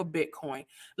down for Bitcoin.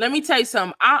 Let me tell you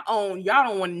something. Y'all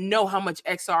don't want to know how much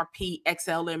XRP,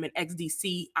 XLM, and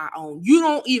XDC I own.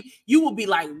 You will be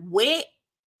like, what?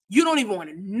 You don't even want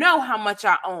to know how much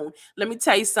I own. Let me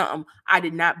tell you something. I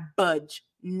did not budge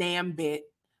nam bit.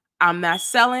 I'm not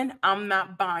selling. I'm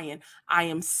not buying. I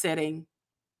am sitting.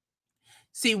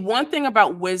 See, one thing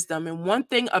about wisdom and one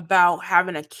thing about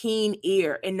having a keen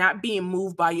ear and not being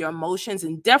moved by your emotions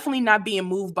and definitely not being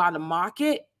moved by the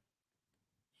market,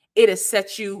 it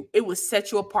will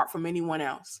set you apart from anyone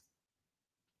else.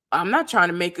 I'm not trying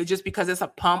to make it just because it's a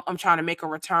pump. I'm trying to make a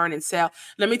return and sell.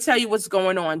 Let me tell you what's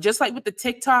going on. Just like with the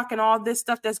TikTok and all this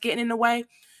stuff that's getting in the way,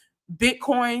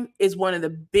 Bitcoin is one of the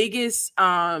biggest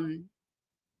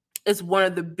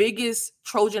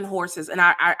Trojan horses. And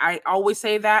I always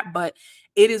say that, but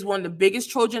it is one of the biggest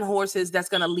Trojan horses that's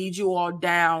going to lead you all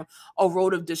down a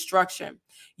road of destruction.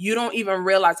 You don't even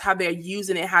realize how they're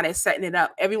using it, how they're setting it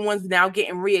up. Everyone's now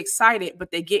getting re-excited,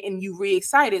 but they're getting you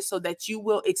re-excited so that you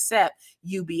will accept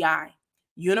UBI,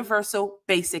 Universal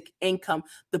Basic Income.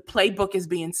 The playbook is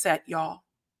being set, y'all.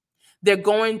 They're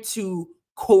going to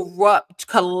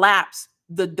collapse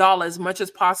the dollar as much as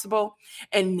possible.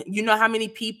 And you know how many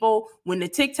people, when the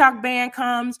TikTok ban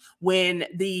comes, when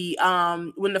the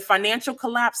financial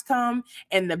collapse come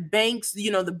and the banks,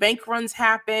 the bank runs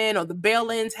happen or the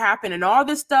bail-ins happen and all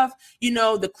this stuff,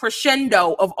 the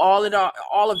crescendo of all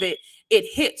of it, it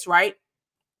hits, right?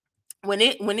 When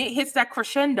it hits that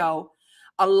crescendo,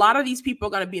 a lot of these people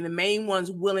are going to be the main ones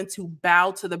willing to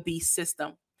bow to the beast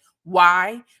system.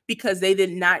 Why? Because they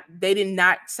did not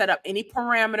set up any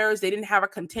parameters. They didn't have a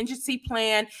contingency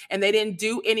plan, and they didn't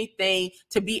do anything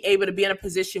to be able to be in a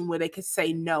position where they could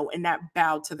say no and not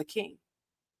bow to the king.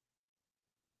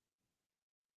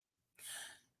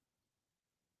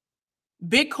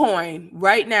 Bitcoin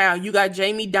right now, you got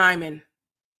Jamie Dimon.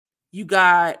 You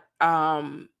got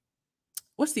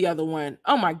what's the other one?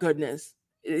 Oh my goodness.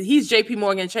 He's JP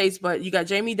Morgan Chase, but you got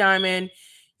Jamie Dimon,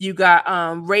 you got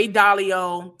Ray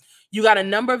Dalio. You got a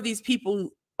number of these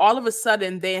people. All of a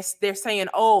sudden, they're saying,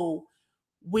 "Oh,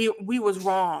 we was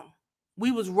wrong.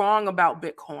 We was wrong about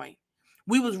Bitcoin.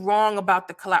 We was wrong about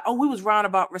the collapse. Oh, we was wrong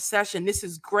about recession. This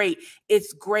is great.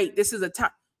 It's great. This is a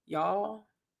time, y'all."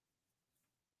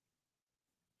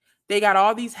 They got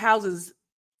all these houses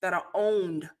that are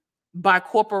owned by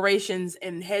corporations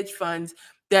and hedge funds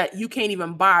that you can't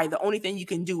even buy. The only thing you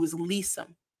can do is lease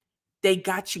them. They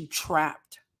got you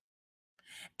trapped.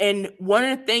 And one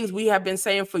of the things we have been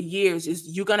saying for years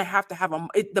is you're going to have the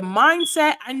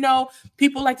mindset. I know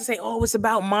people like to say, oh, it's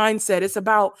about mindset. It's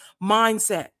about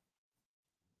mindset.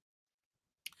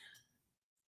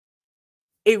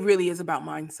 It really is about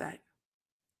mindset.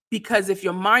 Because if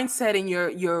your mindset and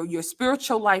your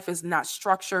spiritual life is not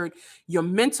structured, your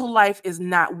mental life is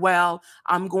not well,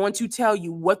 I'm going to tell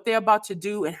you what they're about to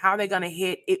do and how they're going to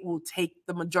hit. It will take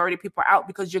the majority of people out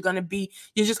because you're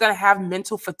just going to have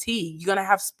mental fatigue. You're going to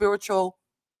have spiritual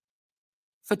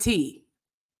fatigue.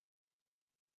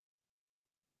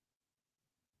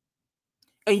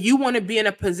 And you want to be in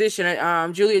a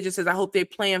position, Julia just says, I hope their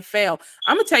plan fail.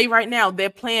 I'm going to tell you right now, their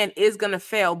plan is going to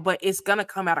fail, but it's going to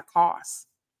come at a cost.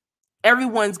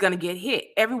 Everyone's going to get hit.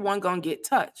 Everyone's going to get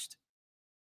touched.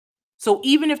 So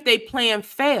even if they plan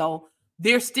fail,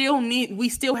 we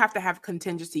still have to have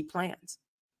contingency plans.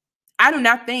 I do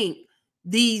not think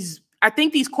I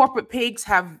think these corporate pigs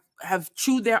have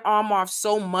chewed their arm off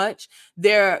so much.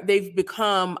 They've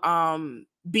become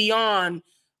beyond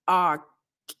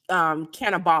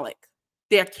cannibalic.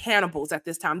 They're cannibals at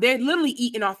this time. They're literally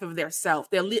eating off of their self.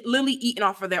 They're literally eating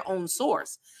off of their own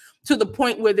source, to the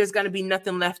point where there's going to be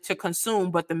nothing left to consume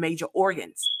but the major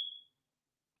organs.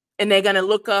 And they're going to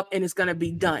look up and it's going to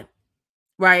be done,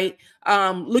 right?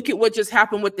 Look at what just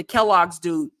happened with the Kellogg's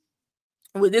dude.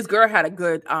 Well, this girl had a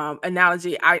good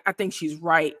analogy. I think she's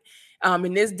right.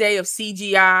 In this day of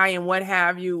CGI and what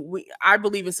have you, I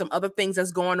believe in some other things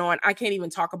that's going on. I can't even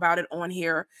talk about it on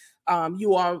here.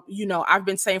 I've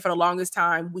been saying for the longest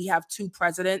time, we have two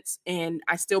presidents, and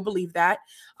I still believe that.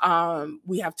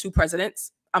 We have two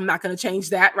presidents. I'm not going to change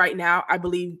that right now. I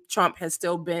believe Trump has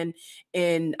still been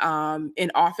in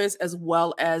office, as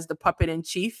well as the puppet in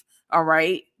chief. All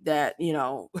right. That,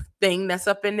 thing that's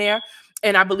up in there.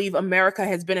 And I believe America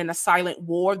has been in a silent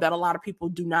war that a lot of people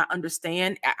do not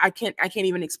understand. I can't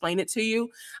even explain it to you.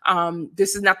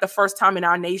 This is not the first time in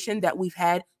our nation that we've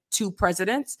had two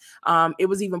presidents. It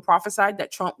was even prophesied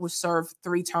that Trump would serve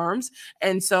 3 terms.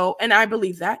 And I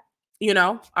believe that.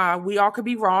 We all could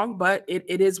be wrong, but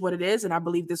it is what it is. And I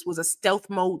believe this was a stealth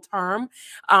mode term.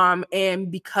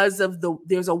 And because of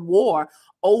there's a war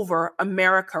over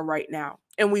America right now.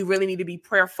 And we really need to be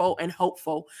prayerful and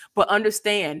hopeful. But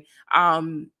understand,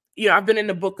 you know, I've been in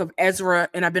the book of Ezra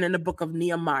and I've been in the book of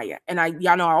Nehemiah. And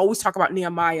y'all know I always talk about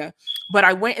Nehemiah, but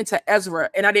I went into Ezra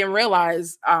and I didn't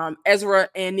realize Ezra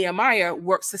and Nehemiah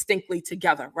work distinctly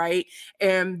together, right?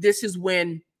 And this is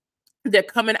when they're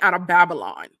coming out of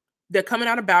Babylon. They're coming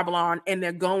out of Babylon and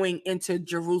they're going into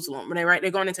Jerusalem. Right? They're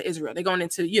going into Israel. They're going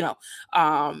into, you know,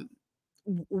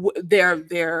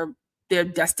 their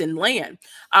destined land.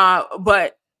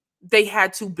 But they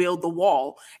had to build the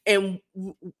wall. And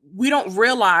we don't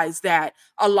realize that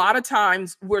a lot of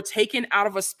times we're taken out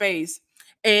of a space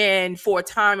and for a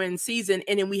time and season,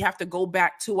 and then we have to go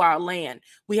back to our land.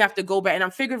 We have to go back, and I'm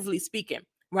figuratively speaking,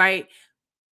 right?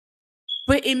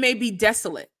 But it may be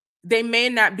desolate. There may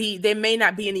not be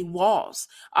any walls.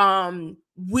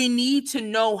 We need to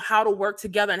know how to work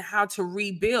together and how to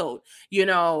rebuild. You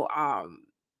know,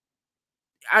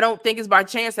 I don't think it's by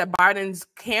chance that Biden's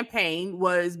campaign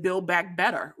was Build Back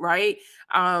Better, right?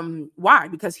 Why?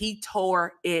 Because he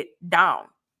tore it down.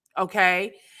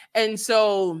 Okay. And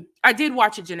so I did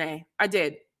watch it, Janae. I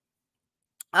did.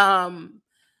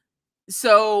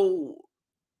 So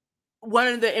one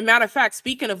of the, matter of fact,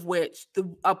 speaking of which,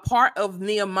 a part of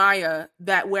Nehemiah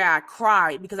that where I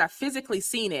cried because I physically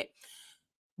seen it.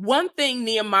 One thing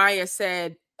Nehemiah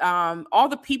said, all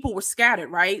the people were scattered,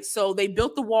 right? So they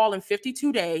built the wall in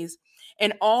 52 days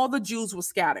and all the Jews were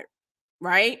scattered,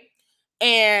 right?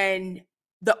 And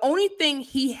the only thing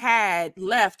he had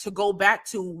left to go back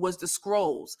to was the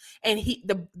scrolls. And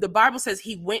the Bible says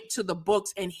he went to the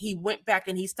books and he went back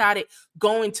and he started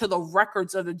going to the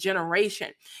records of the generation.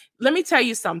 Let me tell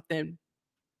you something.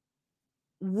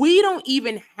 We don't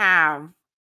even have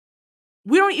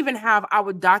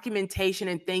our documentation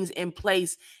and things in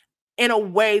place in a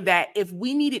way that if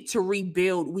we needed to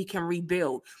rebuild, we can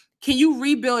rebuild. Can you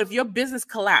rebuild? If your business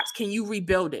collapsed, can you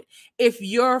rebuild it? If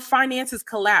your finances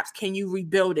collapse, can you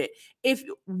rebuild it? We've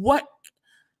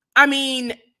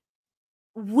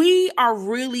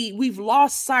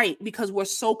lost sight because we're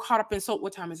so caught up in,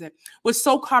 what time is it? We're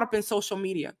so caught up in social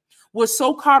media. We're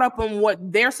so caught up in what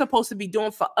they're supposed to be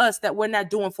doing for us that we're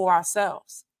not doing for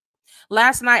ourselves.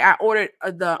 Last night, I ordered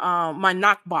my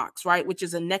knock box, right, which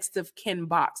is a next of kin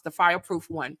box, the fireproof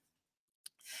one.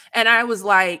 And I was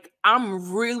like,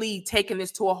 I'm really taking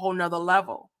this to a whole nother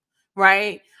level,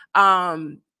 right? I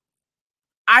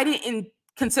didn't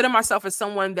consider myself as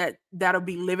someone that'll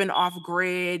be living off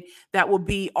grid, that will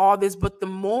be all this. But the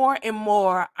more and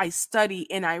more I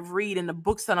study and I read and the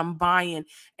books that I'm buying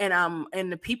and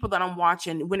the people that I'm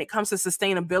watching, when it comes to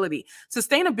sustainability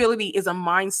is a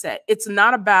mindset. It's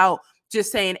not about just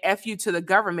saying F you to the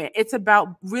government. It's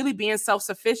about really being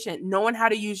self-sufficient, knowing how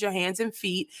to use your hands and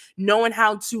feet, knowing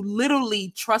how to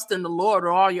literally trust in the Lord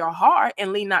with all your heart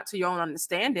and lean not to your own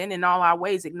understanding. In all our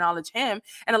ways, acknowledge him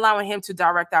and allowing him to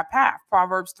direct our path.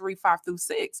 Proverbs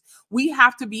 3:5-6. We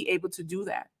have to be able to do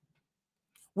that.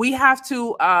 We have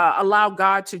to allow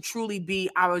God to truly be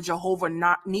our Jehovah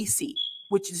Nisi,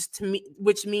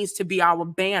 which means to be our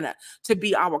banner, to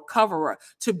be our coverer,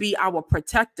 to be our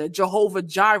protector, Jehovah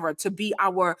Jireh, to be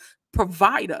our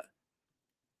provider.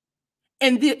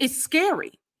 And it's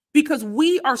scary because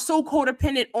we are so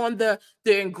codependent on the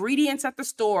ingredients at the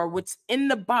store, what's in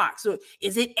the box. So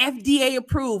is it FDA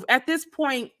approved? At this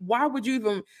point, why would you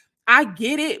even, I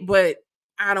get it, but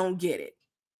I don't get it.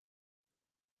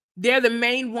 They're the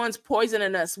main ones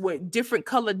poisoning us with different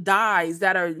colored dyes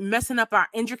that are messing up our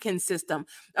endocrine system,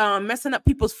 messing up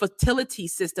people's fertility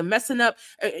system, messing up,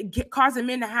 causing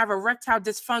men to have erectile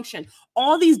dysfunction.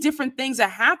 All these different things are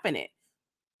happening.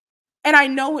 And I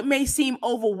know it may seem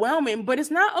overwhelming, but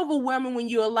it's not overwhelming when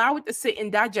you allow it to sit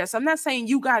and digest. I'm not saying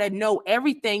you got to know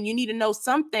everything. You need to know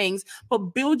some things,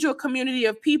 but build your community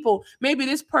of people. Maybe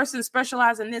this person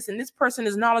specializes in this and this person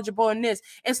is knowledgeable in this.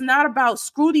 It's not about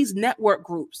screw these network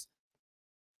groups.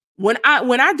 When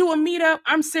I do a meetup,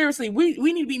 I'm seriously, we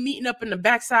need to be meeting up in the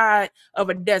backside of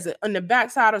a desert, on the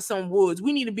backside of some woods.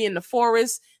 We need to be in the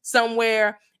forest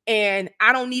somewhere. And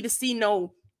I don't need to see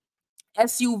no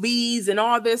SUVs and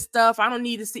all this stuff. I don't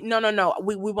need to see, no.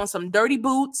 We want some dirty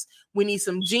boots. We need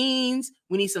some jeans.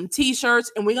 We need some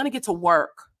t-shirts, and we're going to get to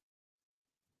work.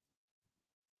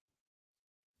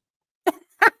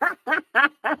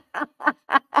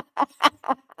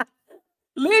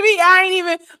 Libby, I ain't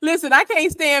even, listen, I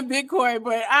can't stand Bitcoin,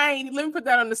 but let me put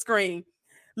that on the screen.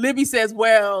 Libby says,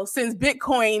 well, since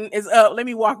Bitcoin is up, let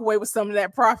me walk away with some of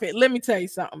that profit. Let me tell you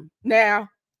something. Now,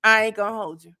 I ain't going to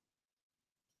hold you.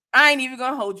 I ain't even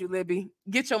going to hold you, Libby.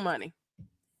 Get your money.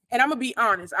 And I'm going to be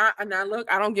honest. Now,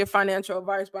 look, I don't give financial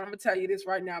advice, but I'm going to tell you this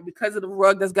right now. Because of the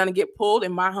rug that's going to get pulled,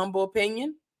 in my humble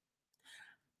opinion,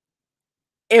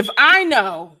 If I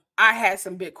know I had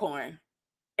some Bitcoin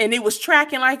and it was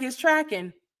tracking like it's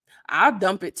tracking, I'll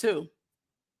dump it too.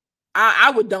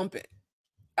 I would dump it.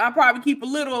 I'll probably keep a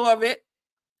little of it.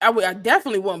 I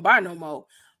definitely wouldn't buy no more,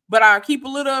 but I'll keep a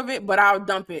little of it, but I'll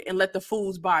dump it and let the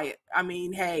fools buy it. I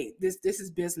mean, hey, this is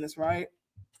business, right?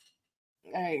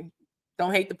 Hey,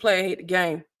 don't hate the play, hate the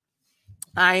game.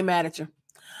 I ain't mad at you.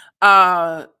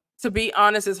 To be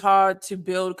honest, it's hard to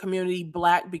build community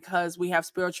Black because we have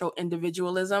spiritual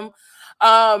individualism.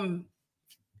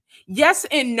 Yes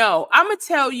and no. I'm gonna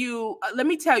tell you. Let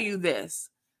me tell you this.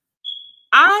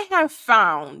 I have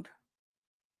found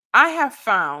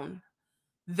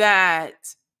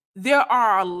that there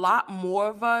are a lot more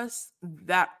of us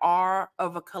that are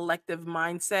of a collective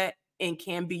mindset and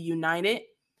can be united.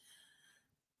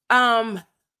 The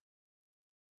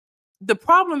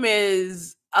problem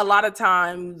is a lot of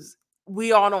times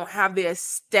we all don't have the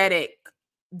aesthetic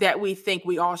that we think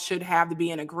we all should have to be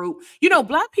in a group. You know,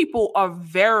 Black people are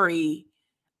very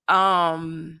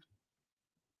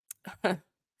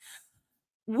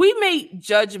we make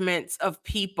judgments of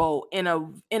people in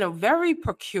a very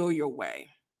peculiar way,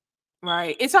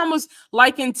 right? It's almost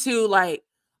likened to like,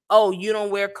 oh, you don't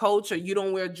wear Coach, or you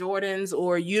don't wear Jordans,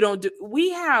 or you don't do.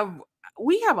 We have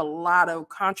a lot of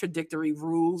contradictory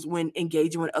rules when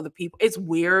engaging with other people. It's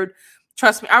weird.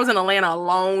 Trust me, I was in Atlanta a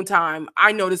long time.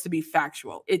 I know this to be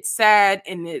factual. It's sad,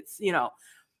 and it's, you know,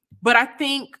 but I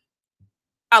think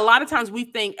a lot of times we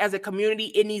think as a community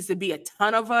it needs to be a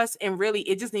ton of us, and really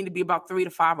it just need to be about 3 to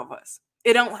 5 of us.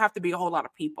 It don't have to be a whole lot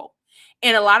of people,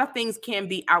 and a lot of things can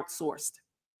be outsourced.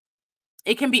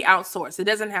 It can be outsourced. It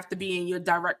doesn't have to be in your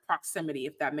direct proximity,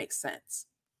 if that makes sense.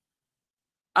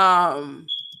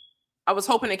 I was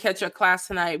hoping to catch your class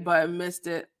tonight, but missed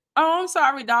it. Oh, I'm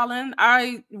sorry, darling.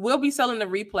 I will be selling the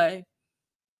replay.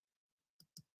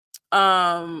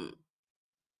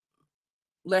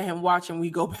 Let him watch and we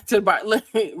go back to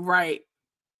the right.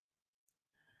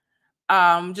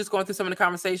 Just going through some of the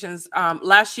conversations.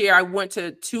 Last year, I went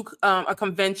to a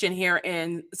convention here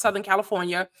in Southern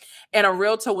California, and a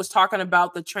realtor was talking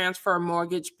about the transfer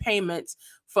mortgage payments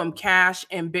from cash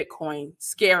and Bitcoin.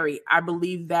 Scary. I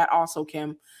believe that also,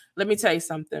 Kim. Let me tell you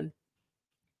something.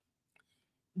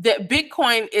 That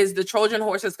Bitcoin is the Trojan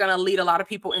horse that's going to lead a lot of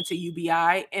people into UBI,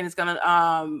 and it's going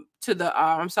to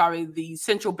the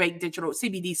central bank digital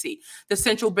CBDC, the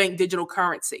central bank digital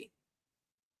currency.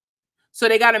 So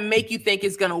they got to make you think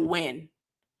it's going to win.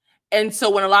 And so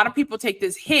when a lot of people take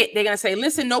this hit, they're going to say,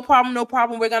 listen, no problem, no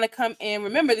problem. We're going to come in.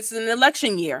 Remember, this is an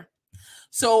election year.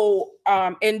 So,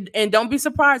 and don't be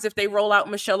surprised if they roll out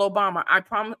Michelle Obama. I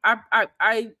promise.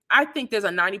 I think there's a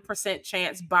 90%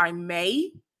 chance by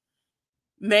May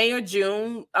or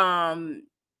June,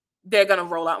 they're going to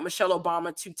roll out Michelle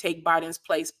Obama to take Biden's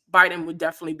place. Biden would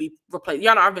definitely be replaced.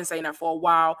 Y'all know I've been saying that for a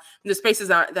while. In the spaces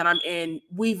that I'm in,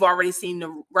 we've already seen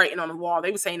the writing on the wall.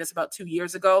 They were saying this about 2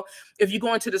 years ago. If you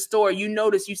go into the store, you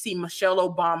notice you see Michelle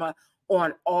Obama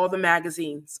on all the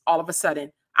magazines all of a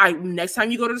sudden. Next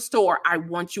time you go to the store, I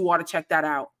want you all to check that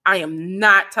out. I am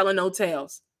not telling no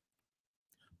tales.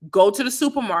 Go to the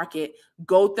supermarket,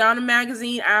 go down the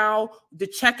magazine aisle,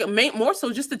 more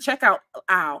so just the checkout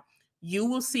aisle. You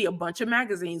will see a bunch of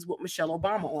magazines with Michelle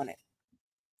Obama on it.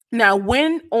 Now,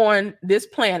 when on this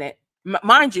planet,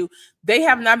 mind you,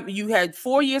 you had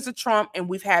 4 years of Trump and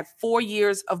we've had 4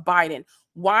 years of Biden.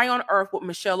 Why on earth would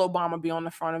Michelle Obama be on the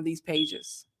front of these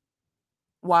pages?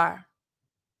 Why?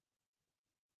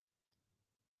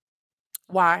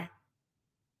 Why?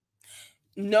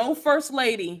 No first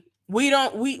lady. We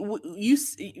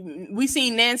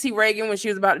seen Nancy Reagan when she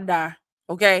was about to die.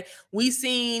 Okay. We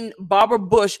seen Barbara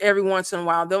Bush every once in a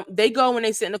while. They go when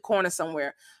they sit in the corner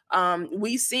somewhere.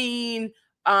 We seen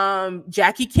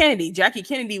Jackie Kennedy. Jackie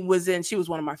Kennedy she was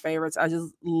one of my favorites. I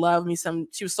just love me some.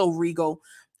 She was so regal.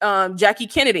 Jackie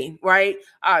Kennedy, right?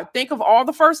 Think of all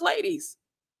the first ladies.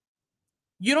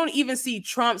 You don't even see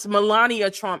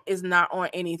Melania Trump is not on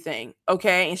anything.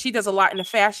 Okay. And she does a lot in the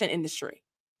fashion industry.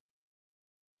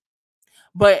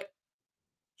 But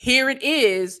here it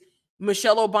is,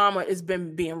 Michelle Obama has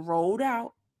been being rolled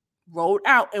out.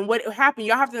 And what happened,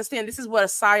 y'all have to understand, this is what a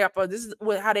psyop, this is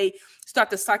how they start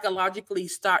to psychologically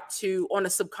on a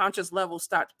subconscious level,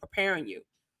 start preparing you.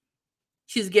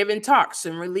 She's giving talks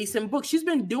and releasing books. She's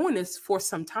been doing this for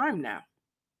some time now.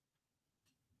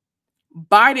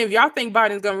 Biden, if y'all think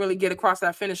Biden's going to really get across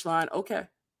that finish line, okay.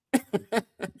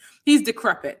 He's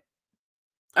decrepit.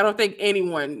 I don't think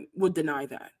anyone would deny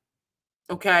that.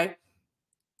 Okay.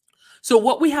 So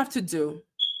what we have to do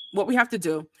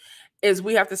is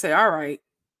we have to say, all right,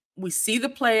 we see the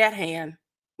play at hand.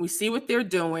 We see what they're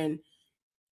doing.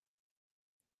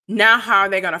 Now, how are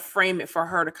they going to frame it for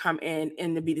her to come in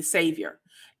and to be the savior?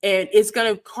 And it's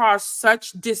going to cause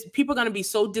such people are going to be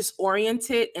so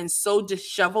disoriented and so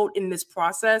disheveled in this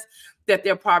process that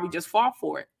they'll probably just fall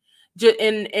for it.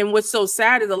 And what's so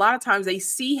sad is a lot of times they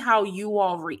see how you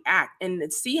all react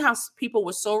and see how people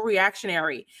were so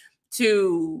reactionary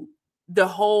to the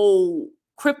whole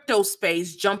crypto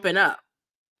space jumping up.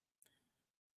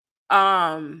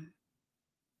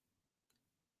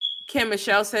 Kim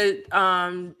Michelle said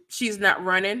she's not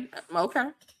running. Okay.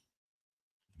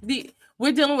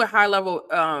 We're dealing with high level.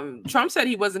 Trump said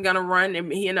he wasn't going to run,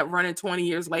 and he ended up running 20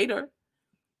 years later.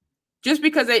 Just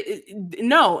because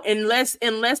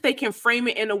unless they can frame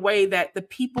it in a way that the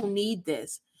people need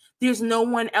this. There's no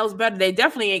one else better. They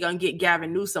definitely ain't gonna get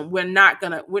Gavin Newsom. We're not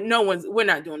doing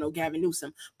no Gavin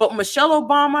Newsom. But Michelle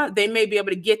Obama, they may be able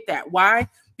to get that. Why?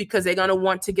 Because they're gonna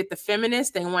want to get the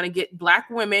feminists. They want to get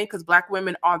Black women because Black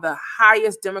women are the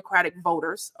highest Democratic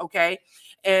voters. Okay,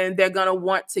 and they're gonna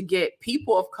want to get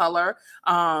people of color.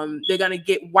 They're gonna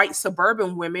get white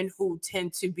suburban women who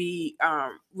tend to be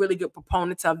really good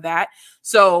proponents of that.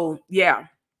 So yeah.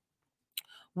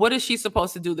 What is she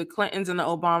supposed to do? The Clintons and the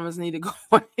Obamas need to go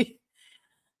away.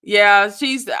 Yeah,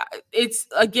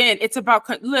 it's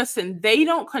about, listen, they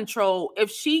don't control.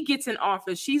 If she gets in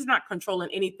office, she's not controlling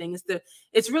anything.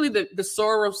 It's really the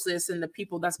Sorosists and the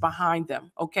people that's behind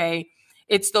them. Okay.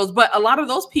 It's those, but a lot of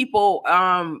those people,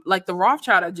 like the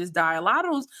Rothschild that just died, a lot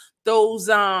of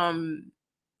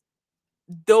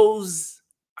those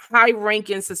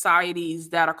high-ranking societies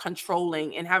that are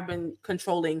controlling and have been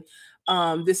controlling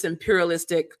this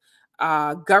imperialistic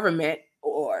government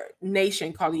or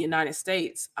nation called the United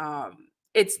States,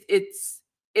 it's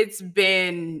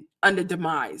been under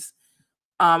demise.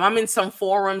 I'm in some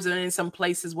forums and in some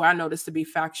places where I know this to be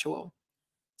factual.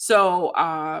 So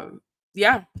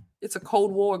yeah, it's a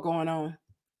Cold War going on.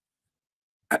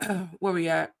 Where we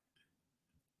at?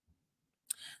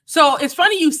 So it's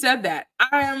funny you said that.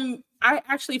 I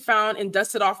actually found and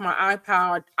dusted off my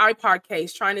iPod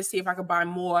case trying to see if I could buy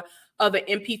more other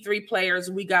MP3 players.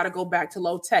 We got to go back to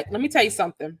low tech. Let me tell you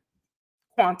something.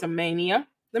 Quantum Mania.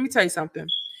 Let me tell you something.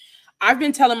 I've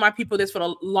been telling my people this for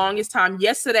the longest time.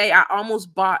 Yesterday, I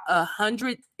almost bought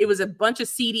 100. It was a bunch of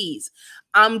CDs.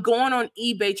 I'm going on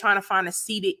eBay trying to find a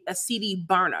CD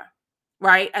burner,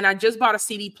 right? And I just bought a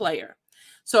CD player.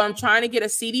 So I'm trying to get a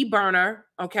CD burner.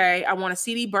 Okay. I want a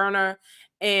CD burner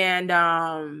and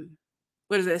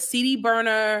what is it? A CD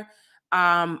burner.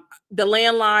 The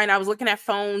landline. I was looking at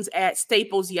phones at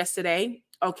Staples yesterday.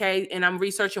 Okay. And I'm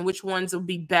researching which ones would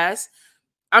be best.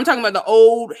 I'm talking about the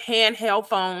old handheld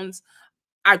phones.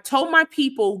 I told my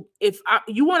people, if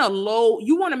you want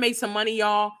to make some money,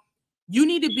 y'all, you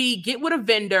need to get with a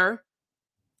vendor.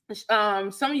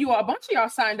 Some of you, a bunch of y'all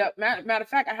signed up. Matter of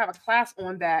fact, I have a class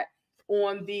on that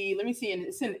let me see, and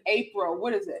it's in April.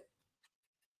 What is it?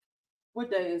 What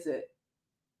day is it?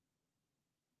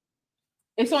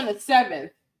 It's on the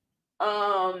 7th.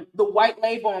 The white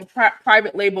label and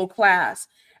private label class.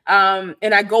 And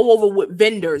I go over with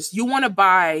vendors. You want to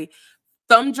buy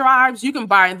thumb drives, you can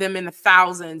buy them in the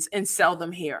thousands and sell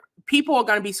them here. People are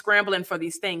going to be scrambling for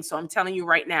these things. So I'm telling you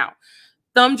right now,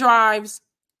 thumb drives,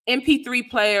 MP3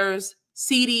 players,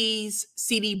 CDs,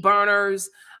 CD burners.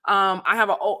 I have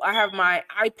my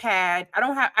iPad.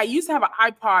 I used to have an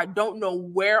iPod. Don't know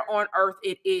where on earth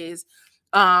it is.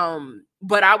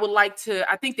 But I would like to,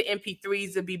 I think the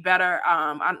MP3s would be better.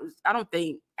 I don't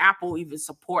think Apple even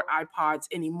support iPods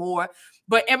anymore,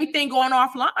 but everything going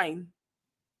offline.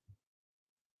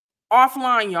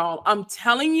 Offline, y'all. I'm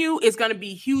telling you, it's going to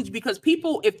be huge because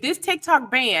people, if this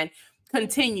TikTok ban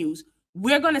continues,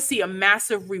 we're going to see a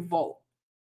massive revolt.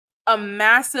 A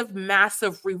massive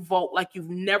revolt like you've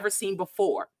never seen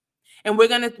before. And we're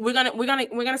gonna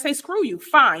say, screw you.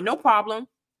 Fine, no problem.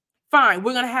 Fine.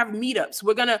 We're gonna have meetups.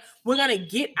 We're gonna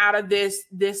get out of this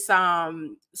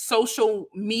social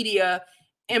media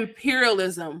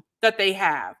imperialism that they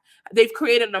have. They've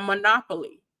created a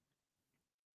monopoly.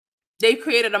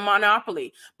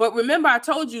 But remember, I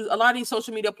told you a lot of these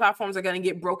social media platforms are going to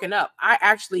get broken up. I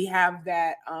actually have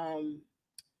that.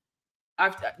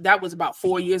 That was about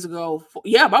 4 years ago.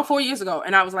 About 4 years ago.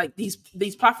 And I was like, these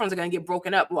platforms are going to get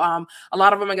broken up. A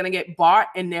lot of them are going to get bought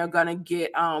and they're going to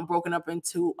get broken up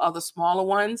into other smaller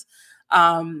ones.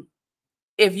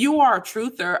 If you are a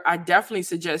truther, I definitely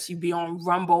suggest you be on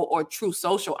Rumble or True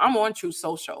Social. I'm on True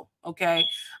Social. Okay.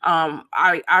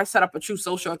 I set up a True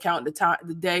Social account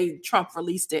the day Trump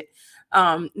released it.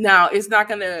 Now it's not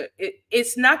gonna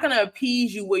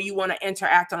appease you where you want to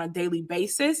interact on a daily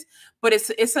basis, but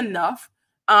it's enough.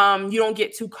 You don't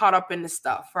get too caught up in the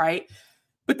stuff, right?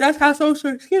 But that's how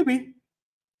social, excuse me.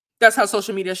 That's how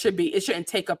social media should be. It shouldn't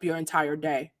take up your entire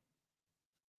day.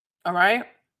 All right.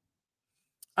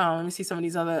 Let me see some of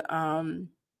these other. How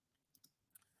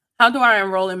do I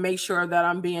enroll and make sure that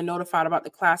I'm being notified about the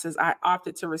classes I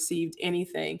opted to receive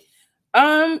anything?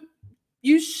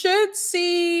 You should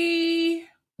see.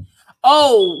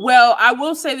 Oh, well, I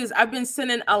will say this. I've been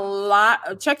sending a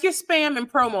lot. Check your spam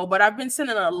and promo, but I've been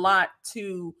sending a lot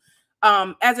to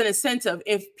as an incentive.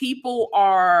 If people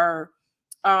are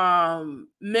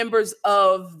members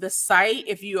of the site,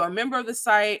 if you are a member of the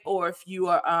site, or if you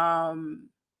are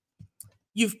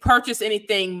you've purchased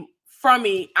anything from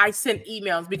me, I send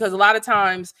emails, because a lot of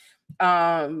times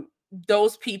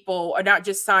those people are not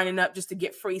just signing up just to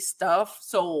get free stuff.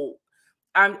 So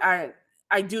I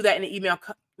do that in an email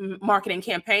marketing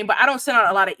campaign, but I don't send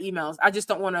out a lot of emails. I just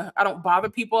don't want to, I don't bother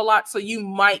people a lot. So you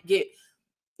might get,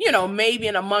 you know, maybe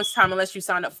in a month's time, unless you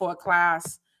sign up for a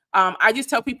class. I just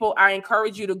tell people, I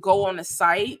encourage you to go on the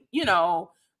site, you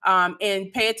know,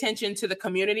 and pay attention to the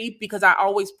community, because I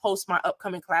always post my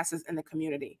upcoming classes in the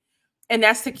community. And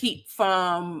that's to keep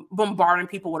from bombarding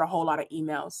people with a whole lot of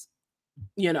emails.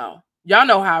 You know, y'all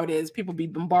know how it is. People be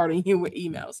bombarding you with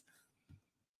emails.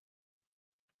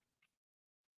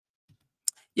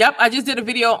 Yep, I just did a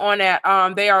video on that.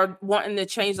 They are wanting to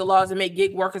change the laws and make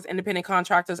gig workers, independent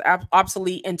contractors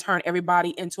obsolete, and turn everybody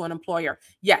into an employer.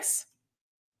 Yes.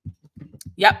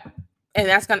 Yep. And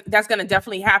that's gonna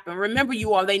definitely happen. Remember,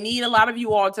 you all, they need a lot of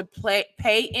you all to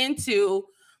pay into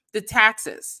the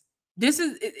taxes.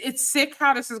 It's sick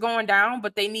how this is going down,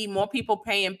 but they need more people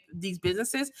paying, these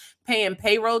businesses paying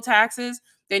payroll taxes.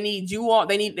 They need you all.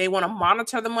 They want to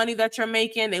monitor the money that you're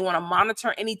making. They want to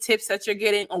monitor any tips that you're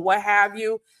getting or what have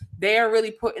you. They are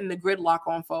really putting the gridlock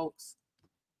on folks.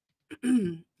 Let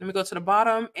me go to the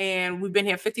bottom, and we've been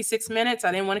here 56 minutes.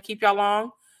 I didn't want to keep y'all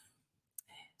long.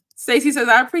 Stacy says,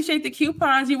 I appreciate the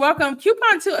coupons. You're welcome.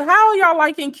 Coupon Tuesday. How are y'all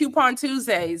liking Coupon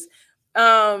Tuesdays?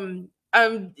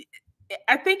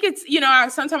 I think it's, you know,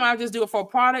 sometimes I just do it for a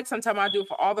product. Sometimes I do it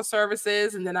for all the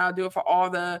services, and then I'll do it for all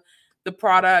the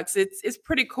products. It's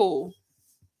pretty cool.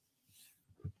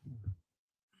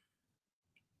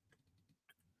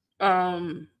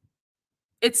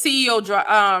 It's CEO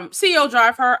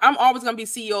DriveHer. I'm always gonna be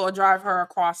CEO of DriveHer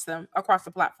across the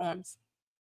platforms.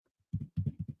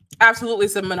 Absolutely,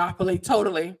 it's a monopoly,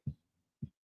 totally.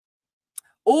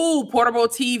 Oh, portable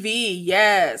TV.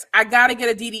 Yes, I gotta get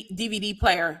a DVD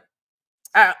player.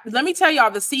 Let me tell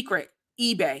y'all the secret.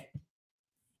 eBay.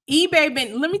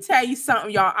 Let me tell you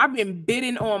something, y'all. I've been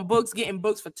bidding on books, getting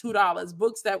books for $2,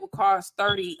 books that would cost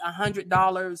 $30,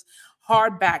 $100,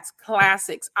 hardbacks,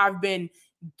 classics. I've been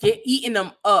eating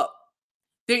them up.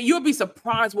 You'll be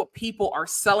surprised what people are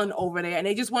selling over there, and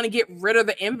they just want to get rid of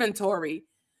the inventory.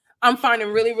 I'm finding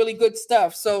really, really good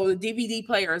stuff. So the DVD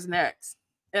player is next,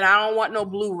 and I don't want no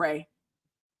Blu-ray,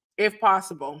 if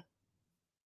possible.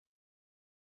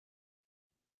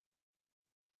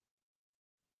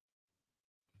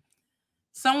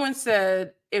 Someone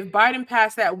said, if Biden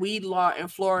passed that weed law in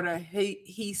Florida,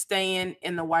 he's staying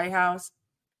in the White House.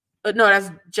 No, that's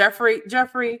Jeffrey.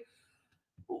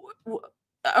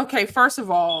 Okay, first of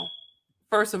all,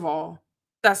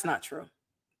 that's not true.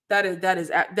 That is.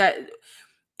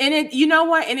 And it, you know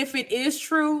what? And if it is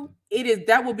true,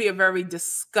 that will be a very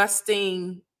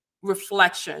disgusting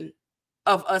reflection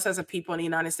of us as a people in the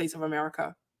United States of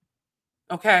America.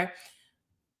 Okay.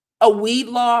 A weed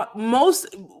law,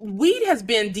 weed has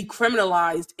been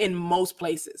decriminalized in most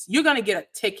places. You're going to get a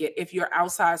ticket if you're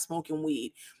outside smoking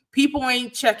weed. People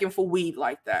ain't checking for weed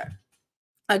like that.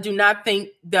 I do not think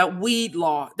that weed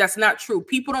law, that's not true.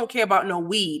 People don't care about no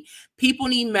weed. People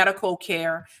need medical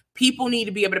care. People need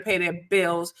to be able to pay their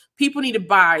bills. People need to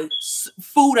buy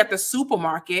food at the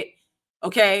supermarket.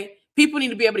 Okay. People need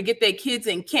to be able to get their kids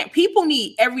in camp. People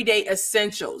need everyday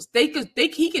essentials. He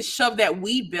could shove that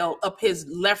weed bill up his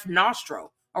left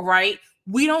nostril. All right.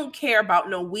 We don't care about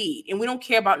no weed, and we don't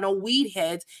care about no weed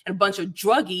heads and a bunch of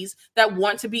druggies that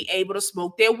want to be able to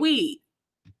smoke their weed.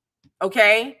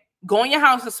 Okay. Go in your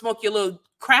house and smoke your little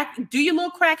do your little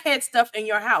crackhead stuff in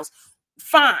your house.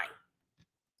 Fine.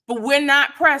 But we're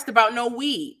not pressed about no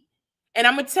weed. And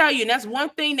I'm going to tell you, and that's one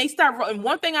thing and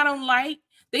one thing I don't like,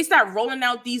 they start rolling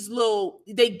out these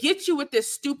they get you with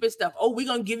this stupid stuff. Oh, we're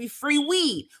going to give you free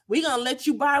weed. We're going to let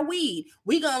you buy weed.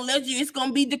 We're going to it's going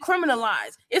to be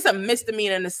decriminalized. It's a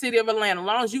misdemeanor in the city of Atlanta. As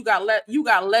long as you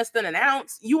got less than an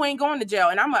ounce, you ain't going to jail.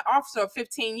 And I'm an officer of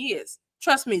 15 years.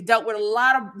 Trust me, dealt with a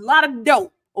lot of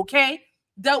dope. Okay.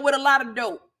 Dealt with a lot of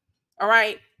dope. All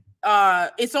right.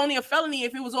 It's only a felony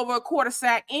if it was over a quarter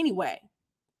sack anyway.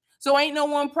 So ain't no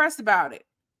one pressed about it.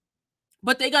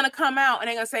 But they're gonna come out and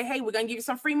they're gonna say, hey, we're gonna give you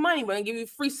some free money, we're gonna give you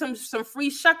some free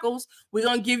shekels, we're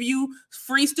gonna give you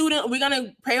free student, we're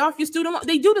gonna pay off your student.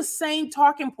 They do the same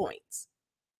talking points.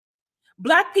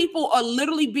 Black people are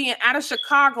literally being out of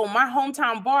Chicago, my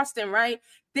hometown, Boston, right?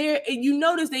 There, you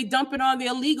notice they dumping all the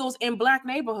illegals in Black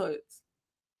neighborhoods.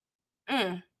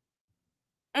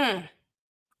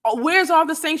 Where's all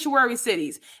the sanctuary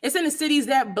cities? It's in the cities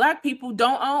that Black people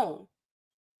don't own.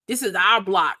 This is our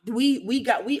block. We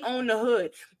own the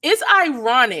hood. It's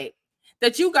ironic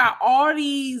that you got all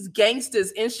these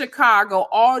gangsters in Chicago,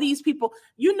 all these people.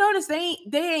 You notice they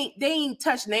ain't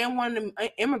touched nan one of them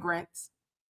immigrants.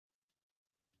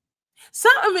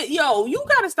 Some of it, yo, you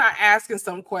got to start asking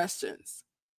some questions.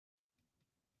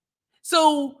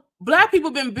 So Black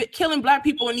people been killing Black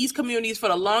people in these communities for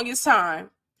the longest time.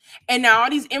 And now all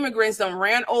these immigrants done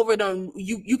ran over them.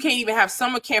 You can't even have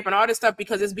summer camp and all this stuff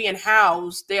because it's being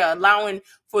housed. They're allowing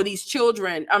for these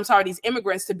children, these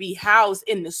immigrants to be housed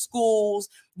in the schools.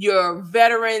 Your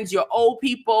veterans, your old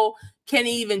people can't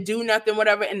even do nothing,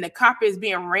 whatever. And the cop is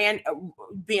being laid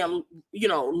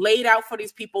out for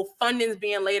these people. Funding's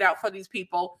being laid out for these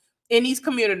people in these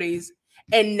communities.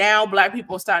 And now Black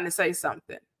people are starting to say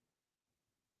something.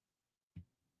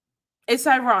 It's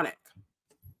ironic.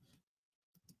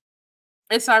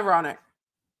 It's ironic.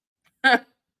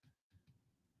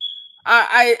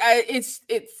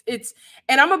 It's,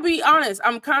 and I'm gonna be honest.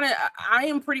 I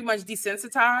am pretty much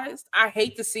desensitized. I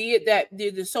hate to see it that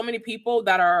there's so many people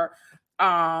that are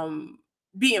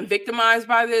being victimized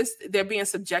by this. They're being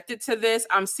subjected to this.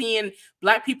 I'm seeing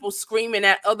Black people screaming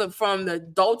at from the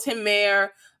Dalton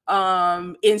mayor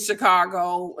in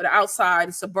Chicago,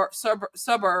 outside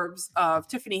suburbs of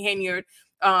Tiffany Henyard.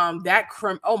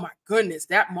 Oh my goodness,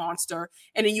 that monster.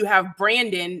 And then you have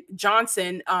Brandon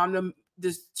Johnson,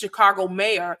 the Chicago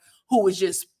mayor, who was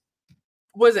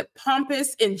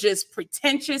pompous and just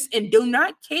pretentious and do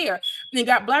not care. And you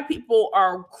got Black people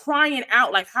are crying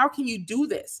out like, how can you do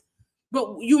this?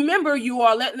 But you remember, you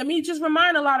all, let me just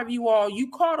remind a lot of you all,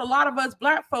 you called a lot of us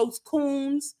Black folks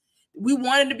coons. We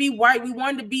wanted to be white. We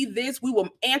wanted to be this. We were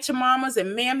auntie mamas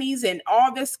and mammies and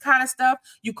all this kind of stuff.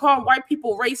 You called white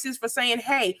people racist for saying,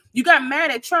 hey, you got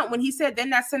mad at Trump when he said they're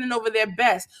not sending over their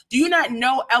best. Do you not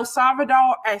know El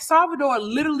Salvador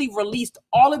literally released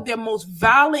all of their most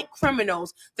violent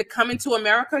criminals to come into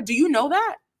America? Do you know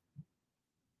that?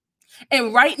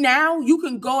 And right now, you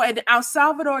can go, and El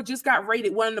Salvador just got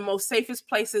rated one of the most safest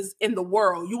places in the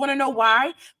world. You want to know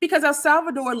why? Because El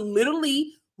Salvador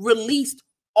literally released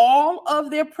all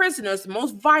of their prisoners,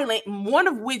 most violent, one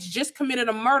of which just committed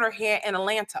a murder here in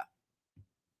Atlanta.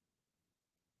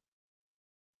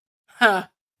 But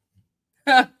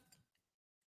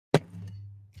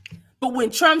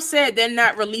when Trump said they're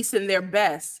not releasing their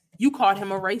best, you called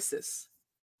him a racist.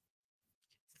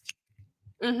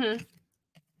 And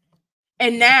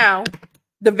now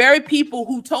the very people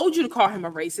who told you to call him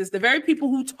a racist, the very people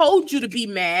who told you to be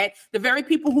mad, the very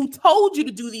people who told you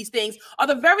to do these things are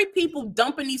the very people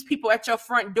dumping these people at your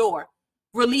front door.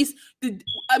 A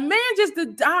man just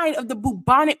died of the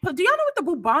bubonic plague. Do y'all know what the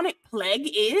bubonic plague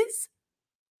is?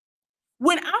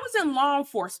 When I was in law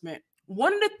enforcement,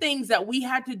 one of the things that we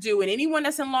had to do, and anyone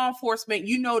that's in law enforcement,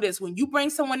 you know this, when you bring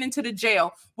someone into the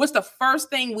jail, what's the first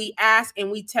thing we ask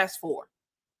and we test for?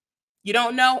 You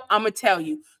don't know? I'm going to tell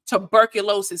you.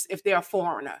 Tuberculosis if they're a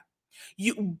foreigner.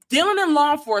 You dealing in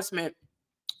law enforcement,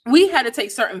 we had to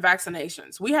take certain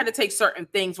vaccinations. We had to take certain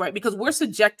things, right? Because we're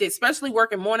subjected, especially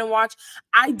working morning watch.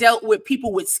 I dealt with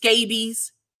people with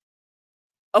scabies.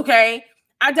 Okay?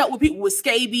 I dealt with people with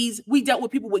scabies. We dealt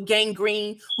with people with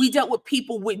gangrene. We dealt with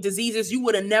people with diseases you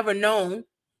would have never known,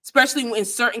 especially in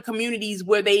certain communities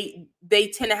where they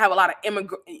tend to have a lot of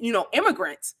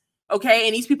immigrants. Okay,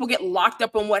 and these people get locked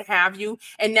up and what have you,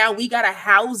 and now we got to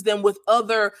house them with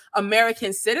other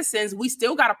American citizens. We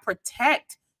still got to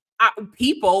protect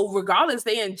people, regardless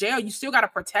they in jail. You still got to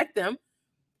protect them,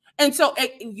 and so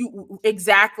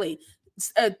exactly,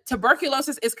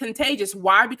 tuberculosis is contagious.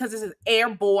 Why? Because it's an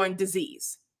airborne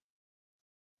disease.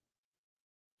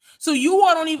 So you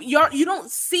all don't even, you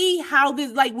don't see how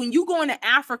this, like when you go into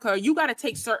Africa, you got to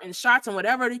take certain shots and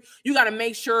whatever. You got to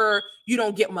make sure you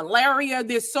don't get malaria.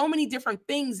 There's so many different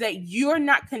things that you're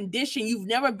not conditioned. You've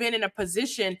never been in a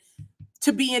position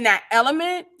to be in that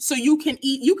element. So you can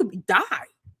die.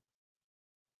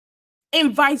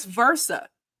 And vice versa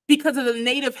because of the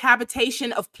native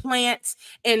habitation of plants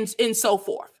and so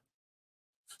forth.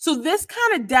 So this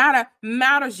kind of data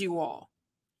matters, you all.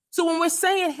 So when we're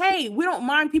saying, hey, we don't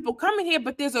mind people coming here,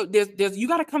 but there's you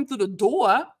got to come through the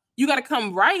door. You got to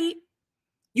come right.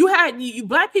 You had you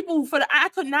black people for the I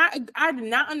did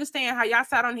not understand how y'all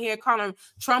sat on here calling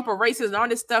Trump a racist and all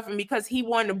this stuff, and because he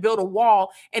wanted to build a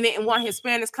wall and didn't want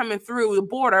Hispanics coming through the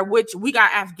border, which we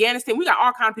got Afghanistan, we got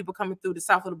all kinds of people coming through the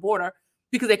south of the border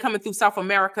because they're coming through South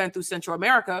America and through Central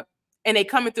America, and they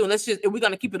coming through. If we're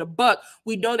gonna keep it a buck,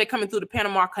 we know they're coming through the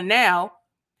Panama Canal,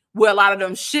 where a lot of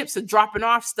them ships are dropping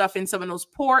off stuff in some of those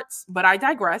ports. But I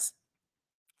digress.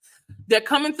 They're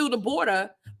coming through the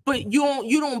border, but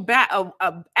you don't bat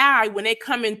a eye when they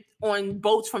coming on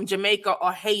boats from Jamaica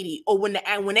or Haiti, or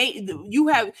you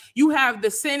have the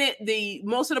Senate,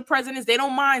 most of the presidents, they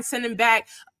don't mind sending back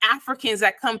Africans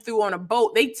that come through on a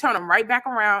boat. They turn them right back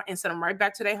around and send them right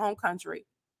back to their home country.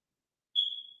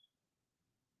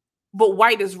 But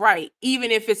white is right,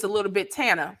 even if it's a little bit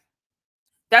tanner.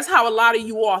 That's how a lot of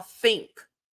you all think.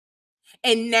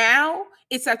 And now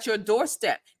it's at your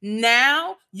doorstep.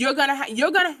 Now you're gonna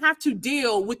have to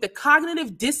deal with the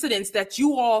cognitive dissonance that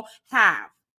you all have.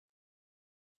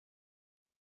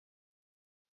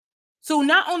 So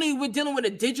not only we're dealing with a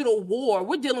digital war,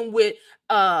 we're dealing with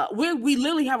we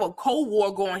literally have a Cold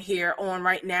War going here on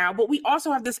right now, but we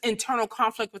also have this internal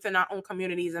conflict within our own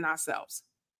communities and ourselves.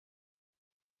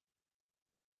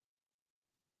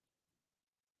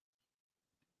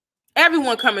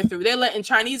 Everyone coming through. They're letting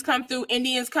Chinese come through,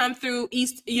 Indians come through,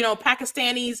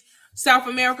 Pakistanis, South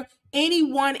America.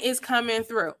 Anyone is coming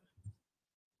through.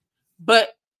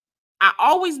 But I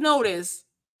always notice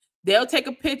they'll take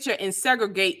a picture and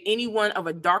segregate anyone of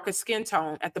a darker skin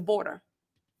tone at the border.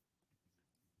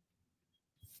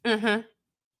 But I'm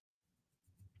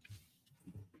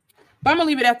gonna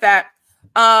leave it at that.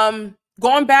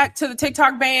 Going back to the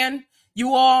TikTok ban,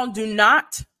 you all do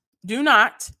not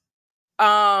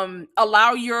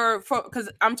allow because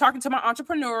I'm talking to my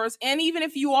entrepreneurs, and even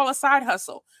if you all a side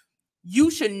hustle, you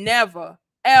should never,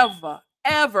 ever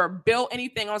build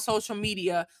anything on social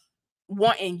media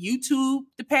wanting YouTube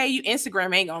to pay you.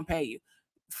 Instagram ain't gonna pay you.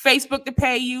 Facebook to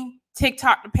pay you.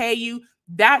 TikTok to pay you.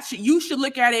 You should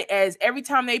look at it as every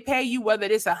time they pay you, whether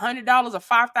it's $100 or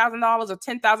 $5,000 or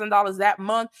 $10,000 that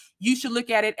month, you should look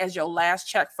at it as your last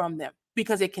check from them,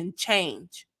 because it can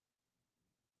change.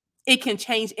 It can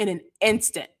change in an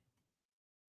instant.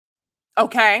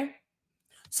 Okay?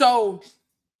 So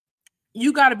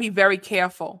you got to be very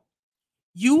careful.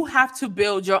 You have to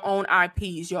build your own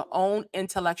IPs, your own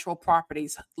intellectual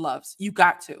properties, loves. You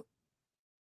got to.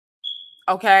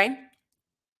 Okay?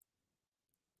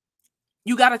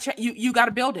 You got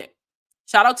to build it.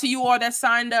 Shout out to you all that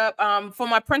signed up. For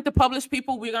my print to publish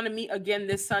people, we're going to meet again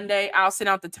this Sunday. I'll send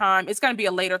out the time. It's going to be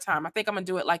a later time. I think I'm going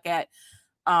to do it like at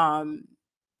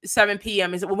 7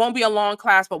 p.m. It won't be a long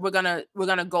class, but we're gonna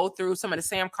go through some of the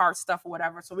Sam Cart stuff or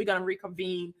whatever. So we're gonna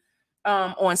reconvene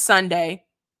on Sunday.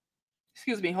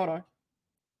 Excuse me, hold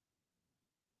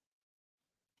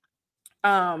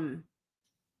on.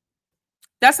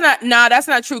 That's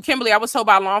not true, Kimberly. I was told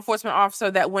by a law enforcement officer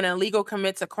that when an illegal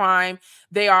commits a crime,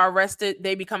 they are arrested,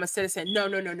 they become a citizen. No.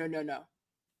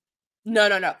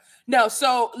 No.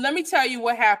 So let me tell you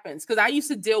what happens, because I used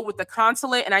to deal with the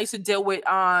consulate and I used to deal with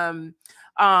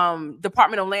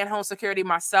Department of Land Home Security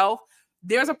myself.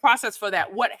 There's a process for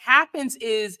that. What happens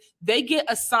is they get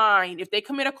assigned, if they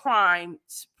commit a crime,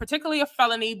 particularly a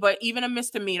felony, but even a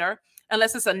misdemeanor,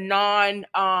 unless it's a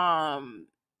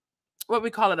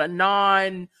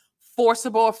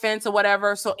non-forcible offense or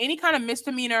whatever. So any kind of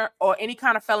misdemeanor or any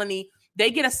kind of felony,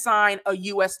 they get assigned a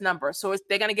U.S. number. So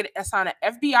they're going to get assigned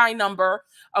an FBI number,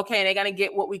 okay, and they're going to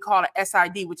get what we call an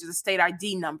SID, which is a state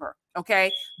ID number,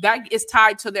 okay? That is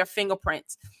tied to their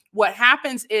fingerprints. What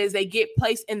happens is they get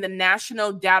placed in the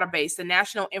national database, the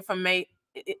National NIC,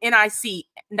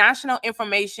 National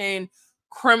Information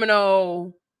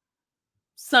Criminal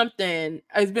something.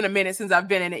 It's been a minute since I've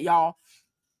been in it, y'all.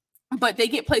 But they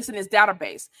get placed in this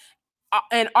database.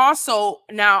 And also,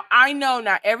 now I know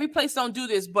not every place don't do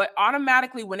this, but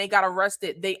automatically when they got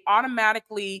arrested,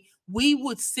 we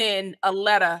would send a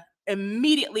letter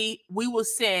immediately. We will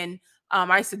send,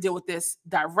 I used to deal with this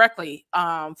directly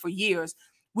for years.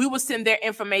 We would send their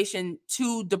information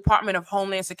to Department of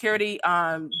Homeland Security,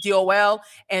 DOL,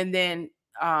 and then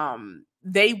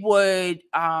they would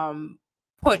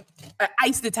put an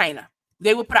ICE detainer.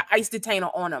 They would put an ICE detainer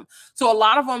on them. So a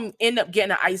lot of them end up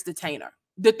getting an ICE detainer.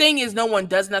 The thing is, no one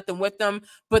does nothing with them,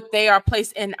 but they are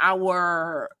placed in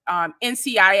our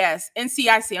NCIC,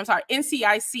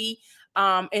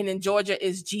 and in Georgia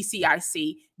is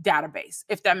GCIC database,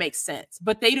 if that makes sense.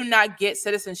 But they do not get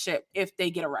citizenship if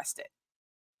they get arrested.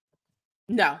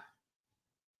 No.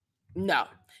 Now,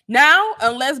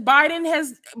 unless Biden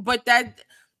has, but that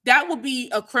would be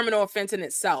a criminal offense in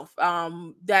itself.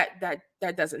 That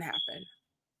doesn't happen.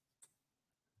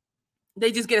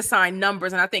 They just get assigned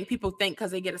numbers. And I think people think because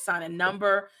they get assigned a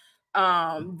number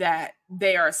that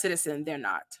they are a citizen. They're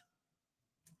not.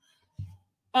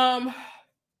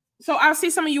 So I'll see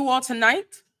some of you all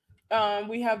tonight.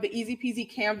 We have the Easy Peasy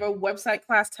Canva website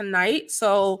class tonight.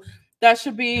 So that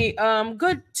should be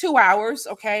good 2 hours.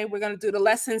 Okay. We're going to do the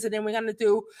lessons and then we're going to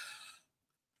do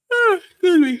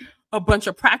a bunch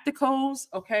of practicals.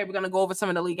 Okay. We're going to go over some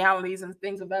of the legalities and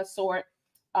things of that sort.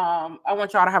 I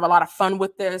want y'all to have a lot of fun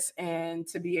with this and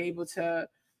to be able to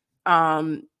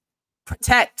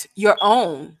protect your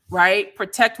own, right?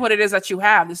 Protect what it is that you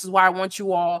have. This is why I want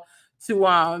you all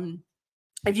to,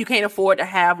 if you can't afford to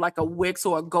have like a Wix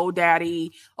or a GoDaddy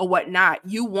or whatnot,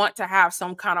 you want to have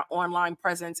some kind of online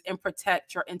presence and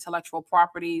protect your intellectual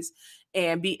properties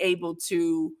and be able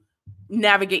to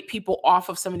navigate people off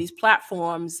of some of these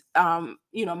platforms,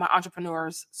 you know, my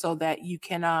entrepreneurs, so that you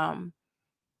can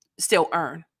still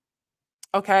earn.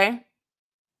 Okay.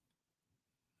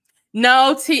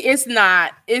 No, it's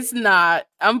not. It's not.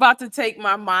 I'm about to take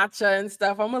my matcha and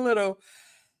stuff. I'm a little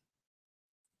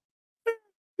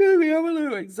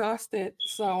exhausted.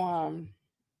 So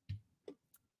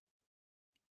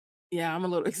yeah, I'm a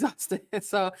little exhausted.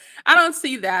 So I don't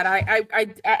see that. I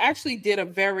actually did a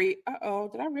very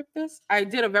did I rip this? I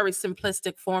did a very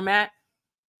simplistic format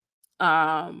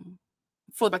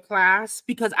for the class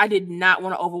because I did not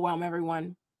want to overwhelm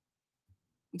everyone.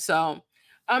 So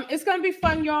it's gonna be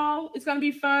fun, y'all. It's gonna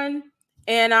be fun.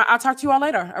 And I'll talk to you all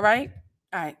later. All right.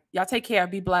 All right. Y'all take care.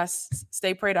 Be blessed.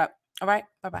 Stay prayed up. All right.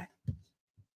 Bye-bye.